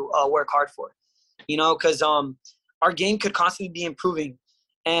things to work hard for, because our game could constantly be improving.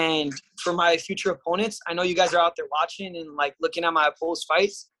 And for my future opponents, I know you guys are out there watching and like looking at my opposed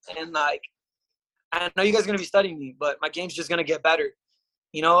fights, and like I know you guys are going to be studying me, but my game's just going to get better.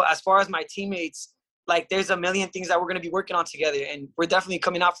 As far as my teammates, like there's a million things that we're going to be working on together, and we're definitely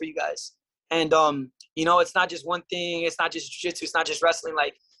coming out for you guys. And it's not just one thing, it's not just jiu-jitsu, it's not just wrestling.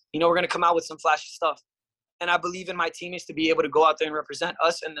 Like, we're going to come out with some flashy stuff. And I believe in my teammates to be able to go out there and represent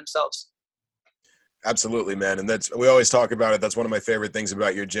us and themselves. Absolutely, man. And we always talk about it. That's one of my favorite things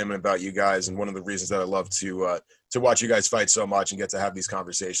about your gym and about you guys. And one of the reasons that I love to watch you guys fight so much and get to have these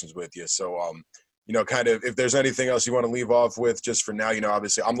conversations with you. So, kind of if there's anything else you want to leave off with just for now,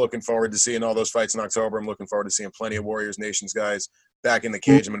 obviously I'm looking forward to seeing all those fights in October. I'm looking forward to seeing plenty of Warriors Nations guys back in the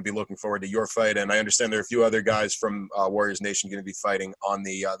cage. I'm going to be looking forward to your fight. And I understand there are a few other guys from Warriors Nation going to be fighting on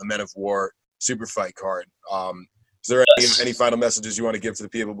the Men of War super fight card. Is there any final messages you want to give to the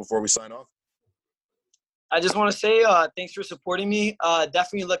people before we sign off? I just want to say thanks for supporting me.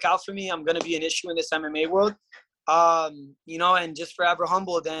 Definitely look out for me. I'm going to be an issue in this MMA world. And just forever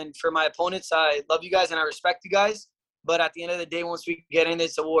humbled. And for my opponents, I love you guys and I respect you guys. But at the end of the day, once we get in,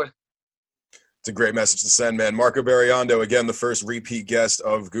 it's a war. It's a great message to send, man. Marco Barriondo, again, the first repeat guest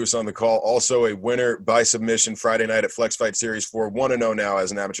of Goose on the Call. Also a winner by submission Friday night at Flex Fight Series 4. 1-0 now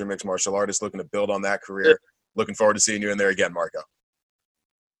as an amateur mixed martial artist, looking to build on that career. Looking forward to seeing you in there again, Marco.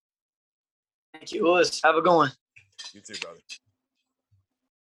 Thank you, Lewis. Have a good one. You too, brother.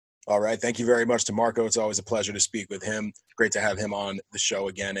 All right. Thank you very much to Marco. It's always a pleasure to speak with him. Great to have him on the show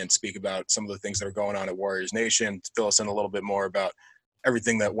again and speak about some of the things that are going on at Warriors Nation, to fill us in a little bit more about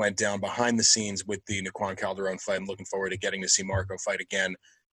everything that went down behind the scenes with the Naquan Calderon fight. I'm looking forward to getting to see Marco fight again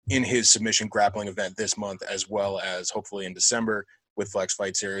in his submission grappling event this month, as well as hopefully in December with Flex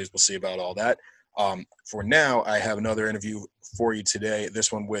Fight Series. We'll see about all that. For now, I have another interview for you today,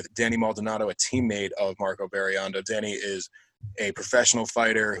 this one with Danny Maldonado, a teammate of Marco Barriondo. Danny is a professional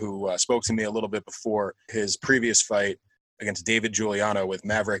fighter who spoke to me a little bit before his previous fight against David Giuliano with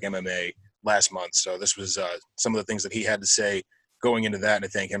Maverick MMA. last month. So this was some of the things that he had to say going into that, and I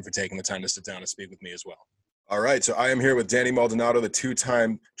thank him for taking the time to sit down and speak with me as well. All right, so I am here with Danny Maldonado, the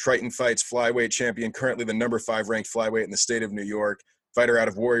two-time Triton Fights flyweight champion, currently the number 5 ranked flyweight in the state of New York, fighter out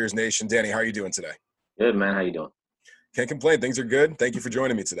of Warriors Nation. Danny, how are you doing today? Good, man. How you doing? Can't complain. Things are good. Thank you for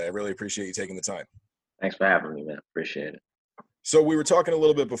joining me today. I really appreciate you taking the time. Thanks for having me, man. Appreciate it. So we were talking a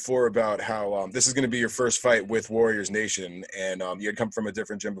little bit before about how this is going to be your first fight with Warriors Nation, and you had come from a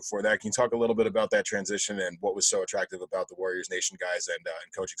different gym before that. Can you talk a little bit about that transition and what was so attractive about the Warriors Nation guys and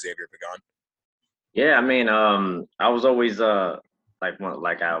Coach Xavier Pagan? Yeah, I mean, I was always I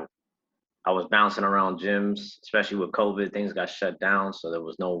was bouncing around gyms, especially with COVID. Things got shut down, so there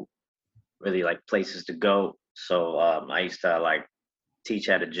was no really like places to go. So I used to like teach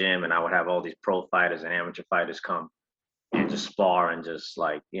at a gym, and I would have all these pro fighters and amateur fighters come and just spar and just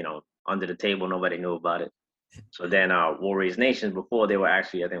like, you know, under the table, nobody knew about it. So then Warriors Nation, before they were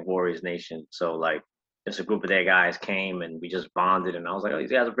actually, I think, Warriors Nation. So like just a group of their guys came and we just bonded, and I was like, oh, these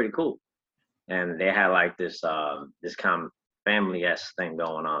guys are pretty cool. And they had like this this kind of family-esque thing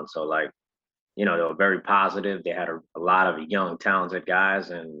going on. So like, you know, they were very positive. They had a lot of young, talented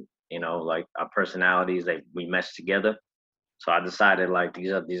guys, and you know, like our personalities, we meshed together. So I decided like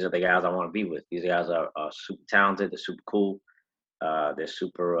these are the guys I want to be with. These guys are super talented. They're super cool. They're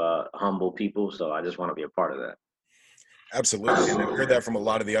super humble people. So I just want to be a part of that. Absolutely. And I've heard that from a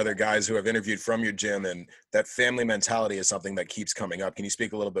lot of the other guys who have interviewed from your gym, and that family mentality is something that keeps coming up. Can you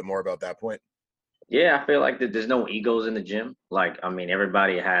speak a little bit more about that point? Yeah, I feel like there's no egos in the gym. Like, I mean,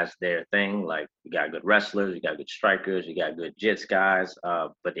 everybody has their thing. Like, you got good wrestlers, you got good strikers, you got good jits guys.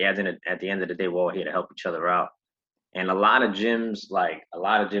 But at the end of the day, we're all here to help each other out. And a lot of gyms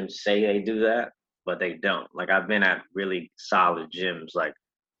say they do that, but they don't. Like, I've been at really solid gyms, like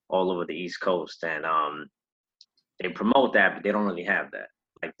all over the East Coast, and they promote that, but they don't really have that.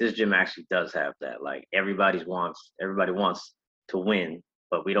 Like, this gym actually does have that. Like, everybody wants to win,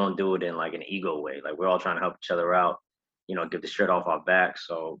 but we don't do it in like an ego way. Like, we're all trying to help each other out, you know, get the shirt off our back.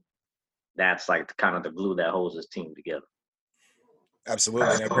 So that's like kind of the glue that holds this team together.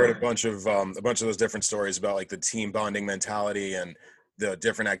 Absolutely. And I've heard a bunch of those different stories about like the team bonding mentality and the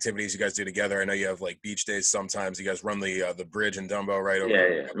different activities you guys do together. I know you have like beach days sometimes. You guys run the bridge in Dumbo, right?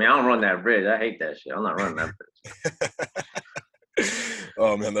 Yeah. I mean, I don't run that bridge. I hate that shit. I'm not running that bridge.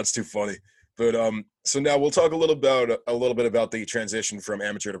 Oh man, that's too funny. But so now we'll talk a little bit about the transition from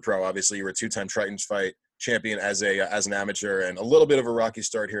amateur to pro. Obviously, you were a 2-time Tritons fight champion as an amateur, and a little bit of a rocky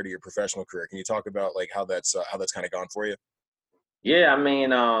start here to your professional career. Can you talk about like how that's kind of gone for you? Yeah, I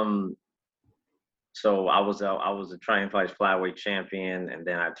mean, so I was a Triton Fights flyweight champion, and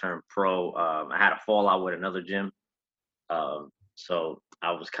then I turned pro. I had a fallout with another gym, so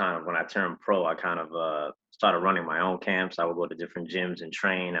I was kind of, when I turned pro, I kind of started running my own camps. I would go to different gyms and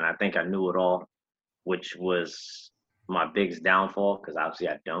train, and I think I knew it all, which was my biggest downfall because obviously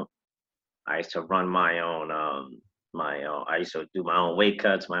I don't. I used to run my own. I used to do my own weight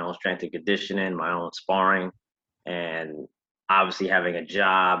cuts, my own strength and conditioning, my own sparring, and obviously having a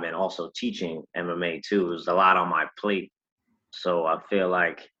job and also teaching MMA too, was a lot on my plate. So I feel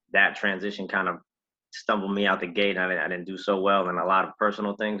like that transition kind of stumbled me out the gate. I didn't do so well in a lot of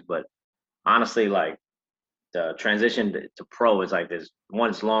personal things, but honestly, like the transition to pro is like this: one,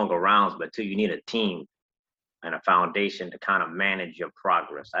 it's longer rounds, but two, you need a team and a foundation to kind of manage your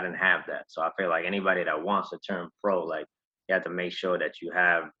progress. I didn't have that. So I feel like anybody that wants to turn pro, like you have to make sure that you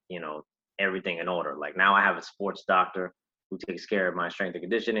have, you know, everything in order. Like now I have a sports doctor who takes care of my strength and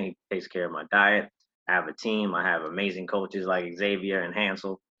conditioning, he takes care of my diet. I have a team. I have amazing coaches like Xavier and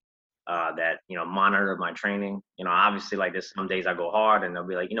Hansel that, you know, monitor my training. You know, obviously like there's some days I go hard and they'll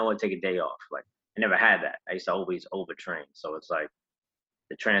be like, you know what, take a day off. Like I never had that. I used to always overtrain. So it's like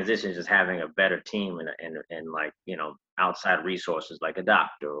the transition is just having a better team and like, you know, outside resources like a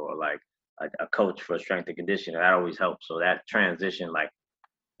doctor or like a coach for strength and conditioning. That always helps. So that transition, like,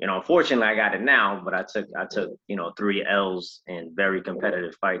 you know, unfortunately I got it now, but I took, you know, 3 L's in very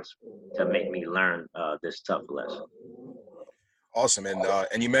competitive fights to make me learn this tough lesson. Awesome.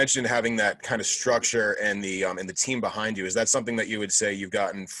 And you mentioned having that kind of structure and the team behind you. Is that something that you would say you've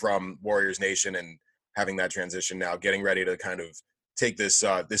gotten from Warriors Nation and having that transition now, getting ready to kind of take this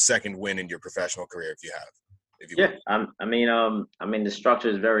this second win in your professional career if you have? Yeah, I mean, the structure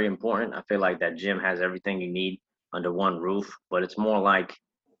is very important. I feel like that gym has everything you need under one roof, but it's more like,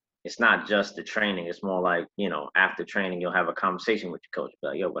 it's not just the training. It's more like, you know, after training, you'll have a conversation with your coach. Be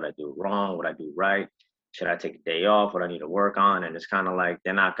like, yo, what I do wrong? What I do right? Should I take a day off? What I need to work on? And it's kind of like,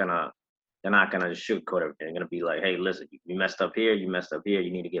 they're not gonna sugarcoat everything. They're gonna be like, hey, listen, you messed up here. You messed up here.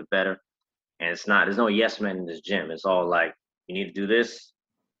 You need to get better. And there's no yes men in this gym. It's all like, you need to do this.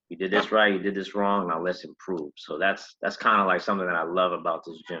 You did this right, you did this wrong, now let's improve. So that's kind of like something that I love about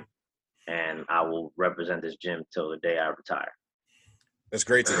this gym. And I will represent this gym till the day I retire. That's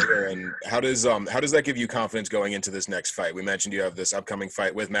great to hear. And how does that give you confidence going into this next fight? We mentioned you have this upcoming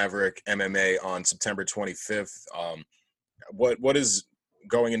fight with Maverick MMA on September 25th. What is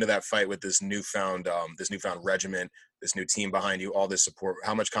going into that fight with this newfound regiment, this new team behind you, all this support?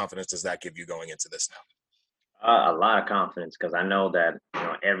 How much confidence does that give you going into this now? A lot of confidence, because I know that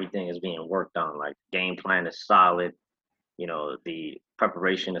everything is being worked on. Like, game plan is solid. The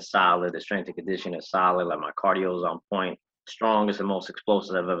preparation is solid. The strength and conditioning is solid. Like, my cardio is on point. Strongest and most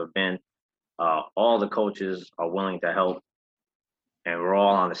explosive I've ever been. All the coaches are willing to help, and we're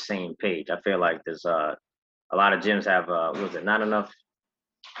all on the same page. I feel like there's a lot of gyms have not enough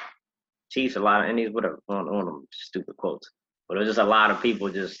chiefs, a lot of Indies, whatever, one of them stupid quotes. But there's just a lot of people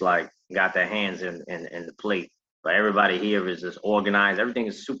just like got their hands in the plate. But everybody here is just organized. Everything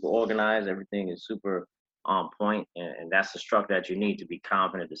is super organized. Everything is super on point, and that's the structure that you need to be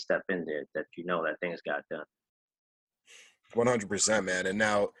confident to step in there, that that things got done. 100%, man. And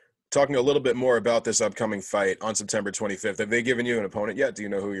now, talking a little bit more about this upcoming fight on September 25th, have they given you an opponent yet? Do you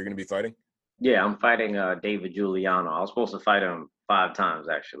know who you're going to be fighting? Yeah, I'm fighting David Giuliano. I was supposed to fight him 5 times,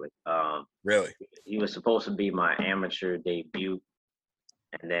 actually. Really? He was supposed to be my amateur debut,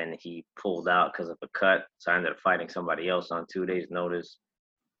 and then he pulled out because of a cut. So I ended up fighting somebody else on 2 days' notice.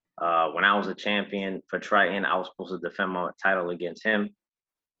 When I was a champion for Triton, I was supposed to defend my title against him,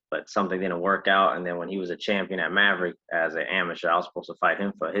 but something didn't work out. And then when he was a champion at Maverick as an amateur, I was supposed to fight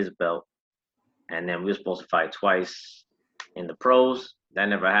him for his belt. And then we were supposed to fight twice in the pros. That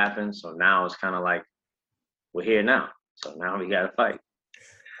never happened. So now it's kind of like we're here now. So now we got to fight.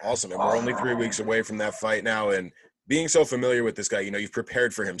 Awesome. And we're only 3 weeks away from that fight now. And being so familiar with this guy, you've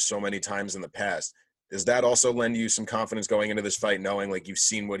prepared for him so many times in the past. Does that also lend you some confidence going into this fight, knowing like you've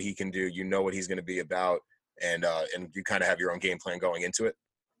seen what he can do, you know what he's going to be about, and you kind of have your own game plan going into it?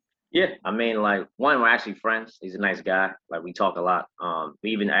 Yeah, I mean, like, one, we're actually friends. He's a nice guy. Like, we talk a lot.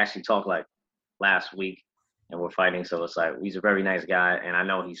 We even actually talked like last week, and we're fighting. So it's like, he's a very nice guy, and I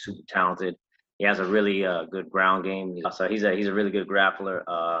know he's super talented. He has a really good ground game. So he's a really good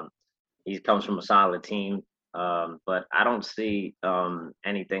grappler. He comes from a solid team. But I don't see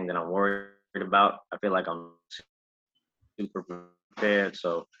anything that I'm worried about. I feel like I'm super prepared,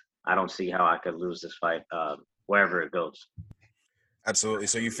 so I don't see how I could lose this fight wherever it goes. Absolutely.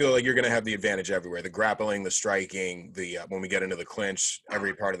 So you feel like you're going to have the advantage everywhere: the grappling, the striking, when we get into the clinch,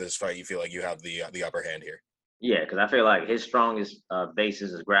 every part of this fight, you feel like you have the upper hand here. Yeah, because I feel like his strongest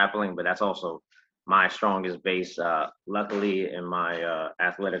basis is grappling, but that's also my strongest base. Luckily, in my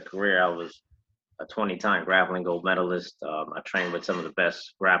athletic career, I was a 20-time grappling gold medalist. I trained with some of the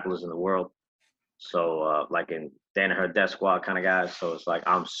best grapplers in the world. So, like in Danaher Death Squad kind of guys. So it's like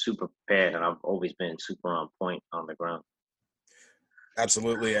I'm super prepared, and I've always been super on point on the ground.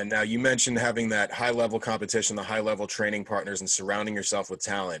 Absolutely. And now you mentioned having that high-level competition, the high-level training partners, and surrounding yourself with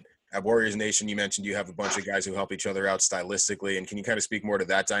talent. At Warriors Nation, you mentioned you have a bunch of guys who help each other out stylistically. And can you kind of speak more to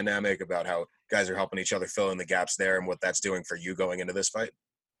that dynamic about how guys are helping each other fill in the gaps there and what that's doing for you going into this fight?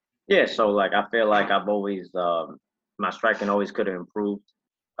 Yeah, so like I feel like I've always my striking always could have improved,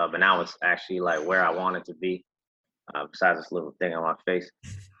 but now it's actually like where I want it to be. Besides this little thing on my face,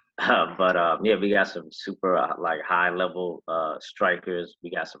 but yeah, we got some super like high level strikers. We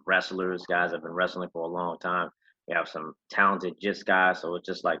got some wrestlers, guys that have been wrestling for a long time. We have some talented jiu-jitsu guys. So it's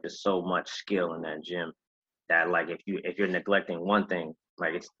just like there's so much skill in that gym that like if you're neglecting one thing,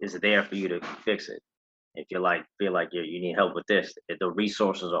 like it's there for you to fix it. If you like feel like you need help with this, the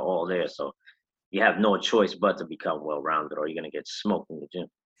resources are all there. So you have no choice but to become well-rounded, or you're gonna get smoked in the gym.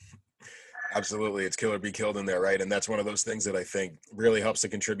 Absolutely. It's kill or be killed in there, right? And that's one of those things that I think really helps to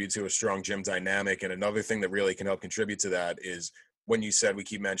contribute to a strong gym dynamic. And another thing that really can help contribute to that is when you said we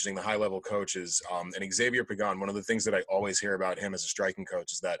keep mentioning the high-level coaches, and Xavier Pagan, one of the things that I always hear about him as a striking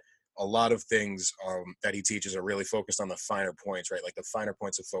coach is that a lot of things that he teaches are really focused on the finer points, right? Like the finer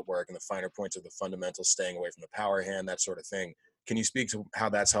points of footwork and the finer points of the fundamentals, staying away from the power hand, that sort of thing. Can you speak to how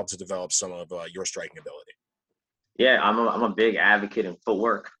that's helped to develop some of your striking ability? Yeah, I'm a big advocate in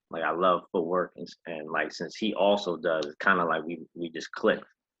footwork. Like I love footwork, and like since he also does, it's kind of like we just click,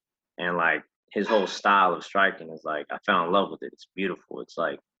 and like his whole style of striking is like I fell in love with it. It's beautiful. It's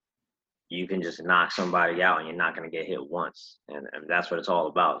like you can just knock somebody out and you're not going to get hit once, and that's what it's all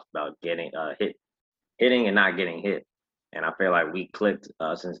about. It's about getting hitting and not getting hit. And I feel like we clicked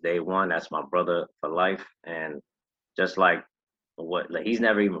since day one. That's my brother for life, and just like he's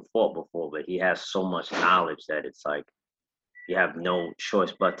never even fought before, but he has so much knowledge that it's like you have no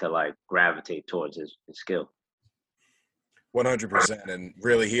choice but to like gravitate towards his skill. 100%. And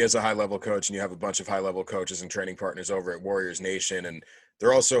really, he is a high-level coach, and you have a bunch of high-level coaches and training partners over at Warriors Nation, and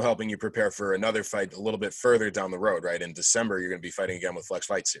they're also helping you prepare for another fight a little bit further down the road, right? In December, you're going to be fighting again with Flex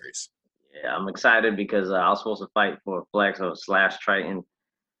Fight Series. Yeah, I'm excited because I was supposed to fight for Flex or Slash Triton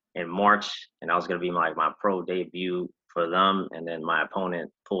in March, and I was going to be my pro debut for them, and then my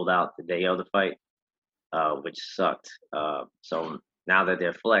opponent pulled out the day of the fight, which sucked. So now that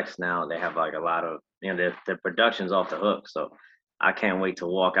they're Flex, now they have like a lot of, their production's off the hook. So I can't wait to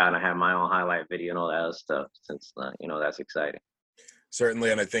walk out and have my own highlight video and all that other stuff, since that's exciting.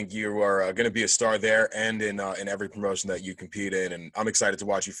 Certainly, and I think you are going to be a star there and in every promotion that you compete in. And I'm excited to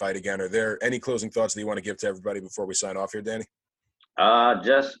watch you fight again. Are there any closing thoughts that you want to give to everybody before we sign off here, Danny?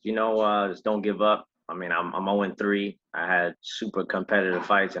 Just don't give up. I mean, I'm 0-3. I had super competitive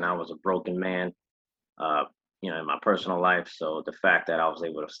fights, and I was a broken man, in my personal life. So the fact that I was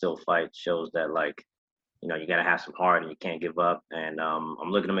able to still fight shows that, like, you gotta have some heart and you can't give up. And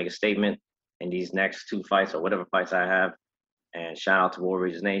I'm looking to make a statement in these next 2 fights or whatever fights I have. And shout out to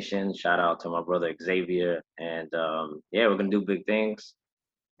Warriors Nation. Shout out to my brother Xavier. And we're gonna do big things.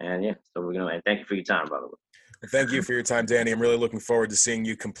 And so and thank you for your time, by the way. Thank you for your time, Danny. I'm really looking forward to seeing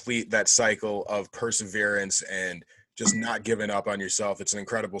you complete that cycle of perseverance and just not giving up on yourself. It's an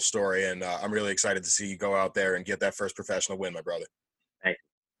incredible story, and I'm really excited to see you go out there and get that first professional win, my brother. Thank you.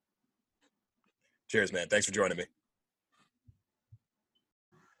 Cheers, man. Thanks for joining me.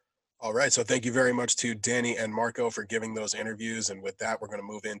 All right, so thank you very much to Danny and Marco for giving those interviews. And with that, we're going to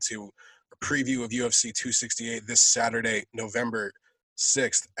move into a preview of UFC 268 this Saturday, November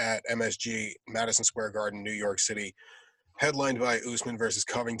 6th at MSG, Madison Square Garden, New York City, headlined by Usman versus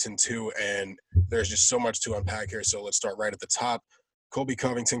Covington 2. And there's just so much to unpack here, so let's start right at the top. Colby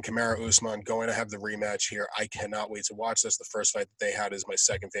Covington, Kamaru Usman going to have the rematch here. I cannot wait to watch this. The first fight that they had is my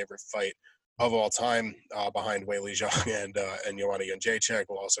second favorite fight of all time, behind Weili Zhang and Joanna Jędrzejczyk.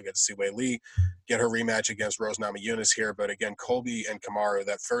 We'll also get to see Weili get her rematch against Rose Namajunas here. But again, Colby and Kamaru,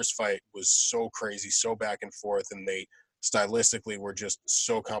 that first fight was so crazy, so back and forth, and they stylistically were just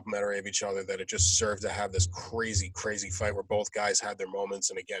so complimentary of each other that it just served to have this crazy, crazy fight where both guys had their moments.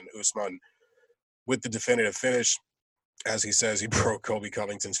 And again, Usman with the definitive finish, as he says, he broke Colby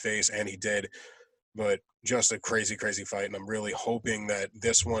Covington's face, and he did. But just a crazy, crazy fight. And I'm really hoping that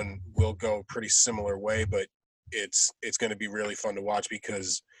this one will go pretty similar way, but it's going to be really fun to watch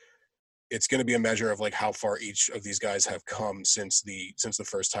because it's going to be a measure of like how far each of these guys have come since the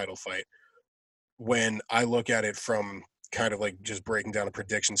first title fight. When I look at it from kind of like just breaking down a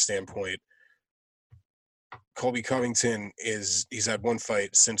prediction standpoint, Colby Covington he's had one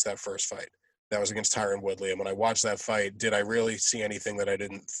fight since that first fight. That was against Tyron Woodley. And when I watched that fight, did I really see anything that I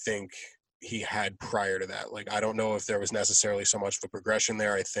didn't think he had prior to that? Like, I don't know if there was necessarily so much of a progression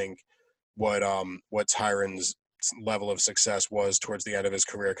there. I think what Tyron's level of success was towards the end of his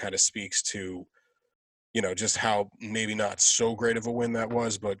career kind of speaks to, just how maybe not so great of a win that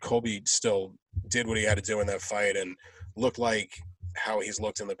was, but Colby still did what he had to do in that fight and looked like how he's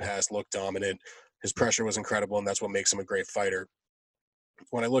looked in the past, looked dominant. His pressure was incredible, and that's what makes him a great fighter.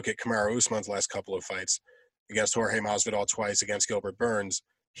 When I look at Kamaru Usman's last couple of fights, against Jorge Masvidal twice, against Gilbert Burns,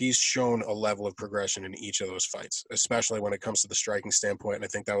 he's shown a level of progression in each of those fights, especially when it comes to the striking standpoint. And I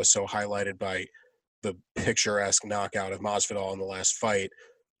think that was so highlighted by the picturesque knockout of Masvidal in the last fight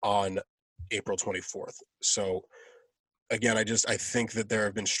on April 24th. So again, I think that there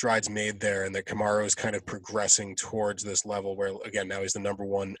have been strides made there, and that Kamaru is kind of progressing towards this level where, again, now he's the number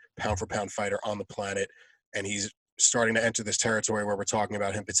one pound for pound fighter on the planet. And he's starting to enter this territory where we're talking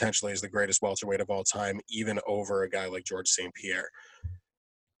about him potentially as the greatest welterweight of all time, even over a guy like George St. Pierre.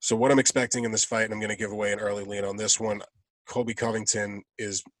 So what I'm expecting in this fight, and I'm going to give away an early lean on this one, Colby Covington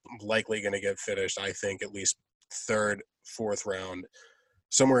is likely going to get finished, I think, at least third, fourth round,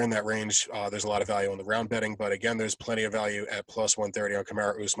 somewhere in that range. There's a lot of value on the round betting, but again, there's plenty of value at plus 130 on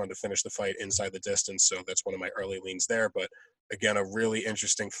Kamaru Usman to finish the fight inside the distance. So that's one of my early leans there. But again, a really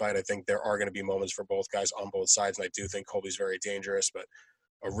interesting fight. I think there are going to be moments for both guys on both sides, and I do think Colby's very dangerous, but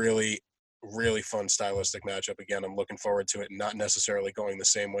a really, really fun stylistic matchup. Again, I'm looking forward to it, not necessarily going the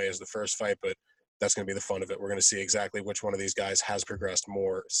same way as the first fight, but that's going to be the fun of it. We're going to see exactly which one of these guys has progressed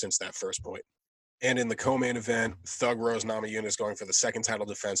more since that first point. And in the co-main event, Thug Rose Namajunas going for the second title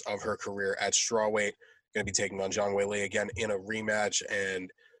defense of her career at strawweight, going to be taking on Zhang Weili again in a rematch, and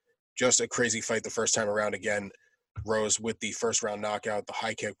just a crazy fight the first time around. Again, Rose with the first round knockout. The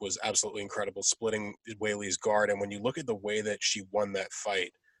high kick was absolutely incredible, splitting Weili's guard. And when you look at the way that she won that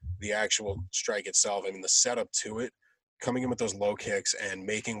fight, the actual strike itself, I mean, the setup to it, coming in with those low kicks and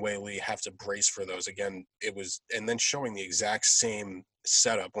making Weili have to brace for those again, it was, and then showing the exact same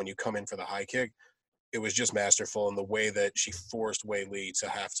setup when you come in for the high kick. it was just masterful in the way that she forced Weili to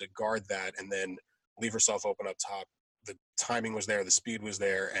have to guard that and then leave herself open up top. The timing was there, the speed was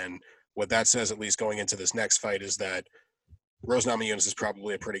there, and what that says, at least going into this next fight, is that Rose Namajunas is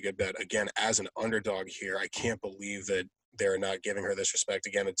probably a pretty good bet. Again, as an underdog here, I can't believe that they're not giving her this respect.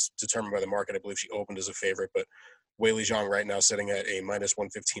 Again, it's determined by the market. I believe she opened as a favorite, but Weili Zhang right now sitting at a minus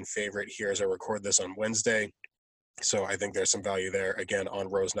 115 favorite here as I record this on Wednesday. So I think there's some value there, again, on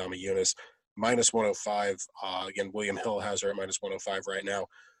Rose Namajunas. Minus 105. Again, William Hill has her at minus 105 right now.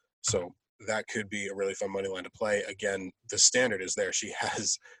 So that could be a really fun money line to play. Again, the standard is there. She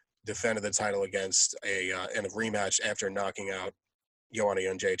has defended the title against in a rematch after knocking out Joanna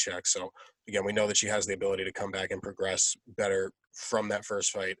Jędrzejczyk. So again, we know that she has the ability to come back and progress better from that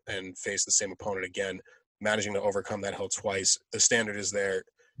first fight and face the same opponent again, managing to overcome that hill twice. The standard is there.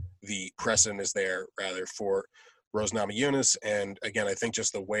 The precedent is there, rather, for Rose Namajunas. And again, I think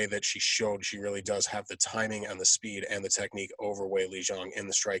just the way that she showed she really does have the timing and the speed and the technique over Weili Zhang in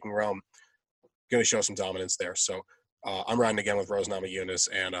the striking realm, going to show some dominance there. So I'm riding again with Rose Namajunas,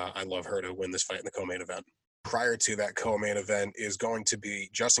 and I love her to win this fight in the co-main event. Prior to that co-main event is going to be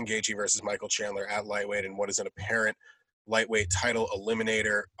Justin Gaethje versus Michael Chandler at lightweight in what is an apparent lightweight title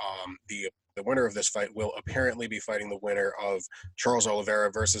eliminator. The winner of this fight will apparently be fighting the winner of Charles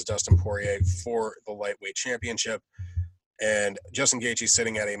Oliveira versus Dustin Poirier for the lightweight championship. And Justin Gaethje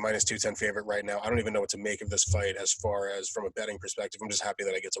sitting at a minus 210 favorite right now. I don't even know what to make of this fight as far as from a betting perspective. I'm just happy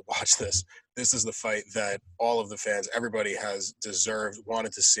that I get to watch this. This is the fight that all of the fans, everybody has deserved,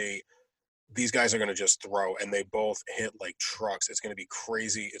 wanted to see. These guys are going to just throw, and they both hit like trucks. It's going to be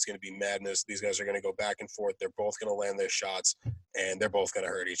crazy. It's going to be madness. These guys are going to go back and forth. They're both going to land their shots, and they're both going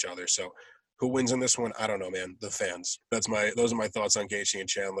to hurt each other. So who wins in this one? I don't know, man. The fans. Those are my thoughts on Gaethje and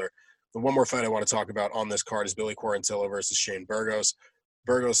Chandler. The one more fight I want to talk about on this card is Billy Quarantillo versus Shane Burgos.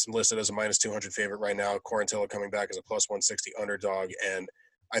 Burgos listed as a minus 200 favorite right now. Quarantillo coming back as a plus 160 underdog, and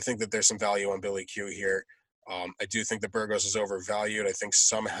I think that there's some value on Billy Q here. I do think that Burgos is overvalued. I think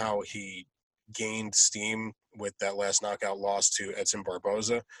somehow he gained steam with that last knockout loss to Edson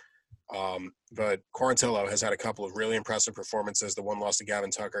Barboza. But Quarantillo has had a couple of really impressive performances. The one loss to Gavin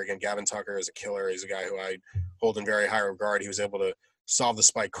Tucker. Again, Gavin Tucker is a killer. He's a guy who I hold in very high regard. He was able to solve the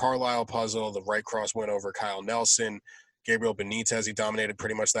Spike Carlisle puzzle, the right cross win over Kyle Nelson. Gabriel Benitez, he dominated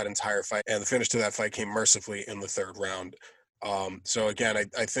pretty much that entire fight. And the finish to that fight came mercifully in the third round. So again,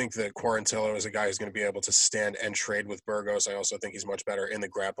 I think that Quarantillo is a guy who's going to be able to stand and trade with Burgos. I also think he's much better in the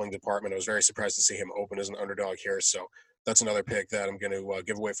grappling department. I was very surprised to see him open as an underdog here. So that's another pick that I'm going to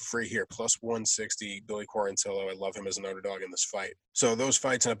give away for free here. Plus 160, Billy Quarantillo. I love him as an underdog in this fight. So those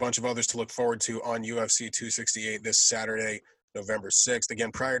fights and a bunch of others to look forward to on UFC 268 this Saturday, November 6th.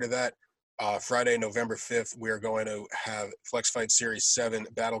 Again, prior to that, Friday, November 5th, we are going to have Flex Fight Series 7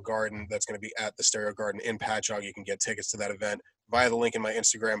 Battle Garden. That's going to be at the Stereo Garden in Patchogue. You can get tickets to that event via the link in my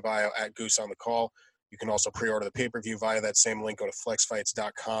Instagram bio at Goose on the Call. You can also pre-order the pay-per-view via that same link. Go to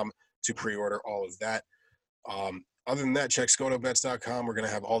flexfights.com to pre-order all of that. Other than that, check scotobets.com. We're going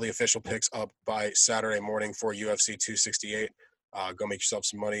to have all the official picks up by Saturday morning for UFC 268. Go make yourself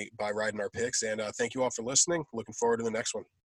some money by riding our picks. And thank you all for listening. Looking forward to the next one.